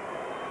bad.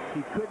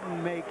 He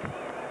couldn't make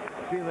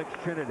Felix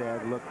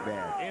Trinidad look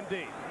bad.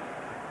 Indeed.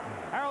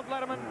 Harold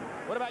Letterman,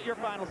 what about your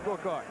final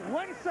scorecard?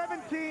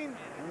 117,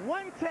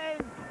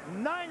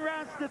 110, 9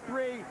 rounds to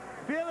 3.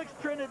 Felix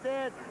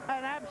Trinidad,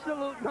 an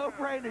absolute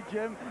no-brainer,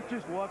 Jim.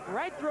 Just walked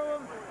right through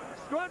him,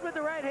 scored with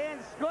the right hand,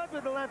 scored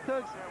with the left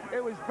hooks.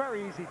 It was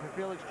very easy for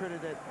Felix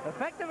Trinidad.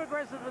 Effective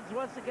aggressiveness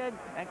once again,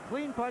 and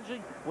clean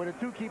punching were the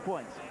 2 key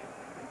points.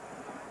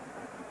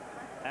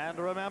 And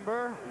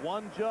remember,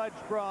 1 judge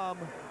from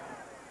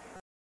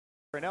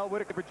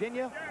Whitaker,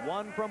 Virginia,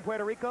 1 from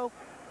Puerto Rico,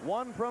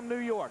 1 from New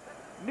York.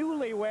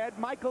 Newlywed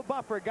Michael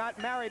Buffer got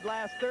married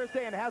last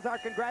Thursday and has our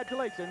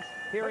congratulations.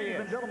 Here he is.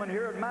 Ladies and gentlemen,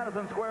 here at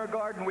Madison Square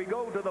Garden, we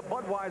go to the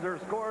Budweiser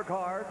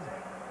scorecards.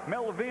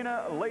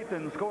 Melvina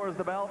Lathan scores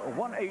the bout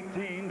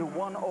 118 to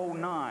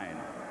 109.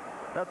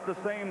 That's the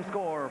same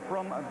score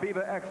from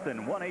Biba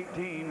Exton,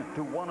 118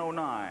 to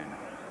 109.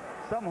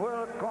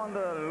 Samuel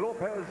Conde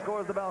Lopez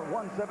scores the bout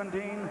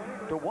 117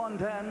 to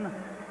 110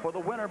 for the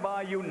winner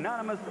by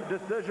unanimous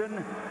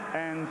decision.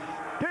 And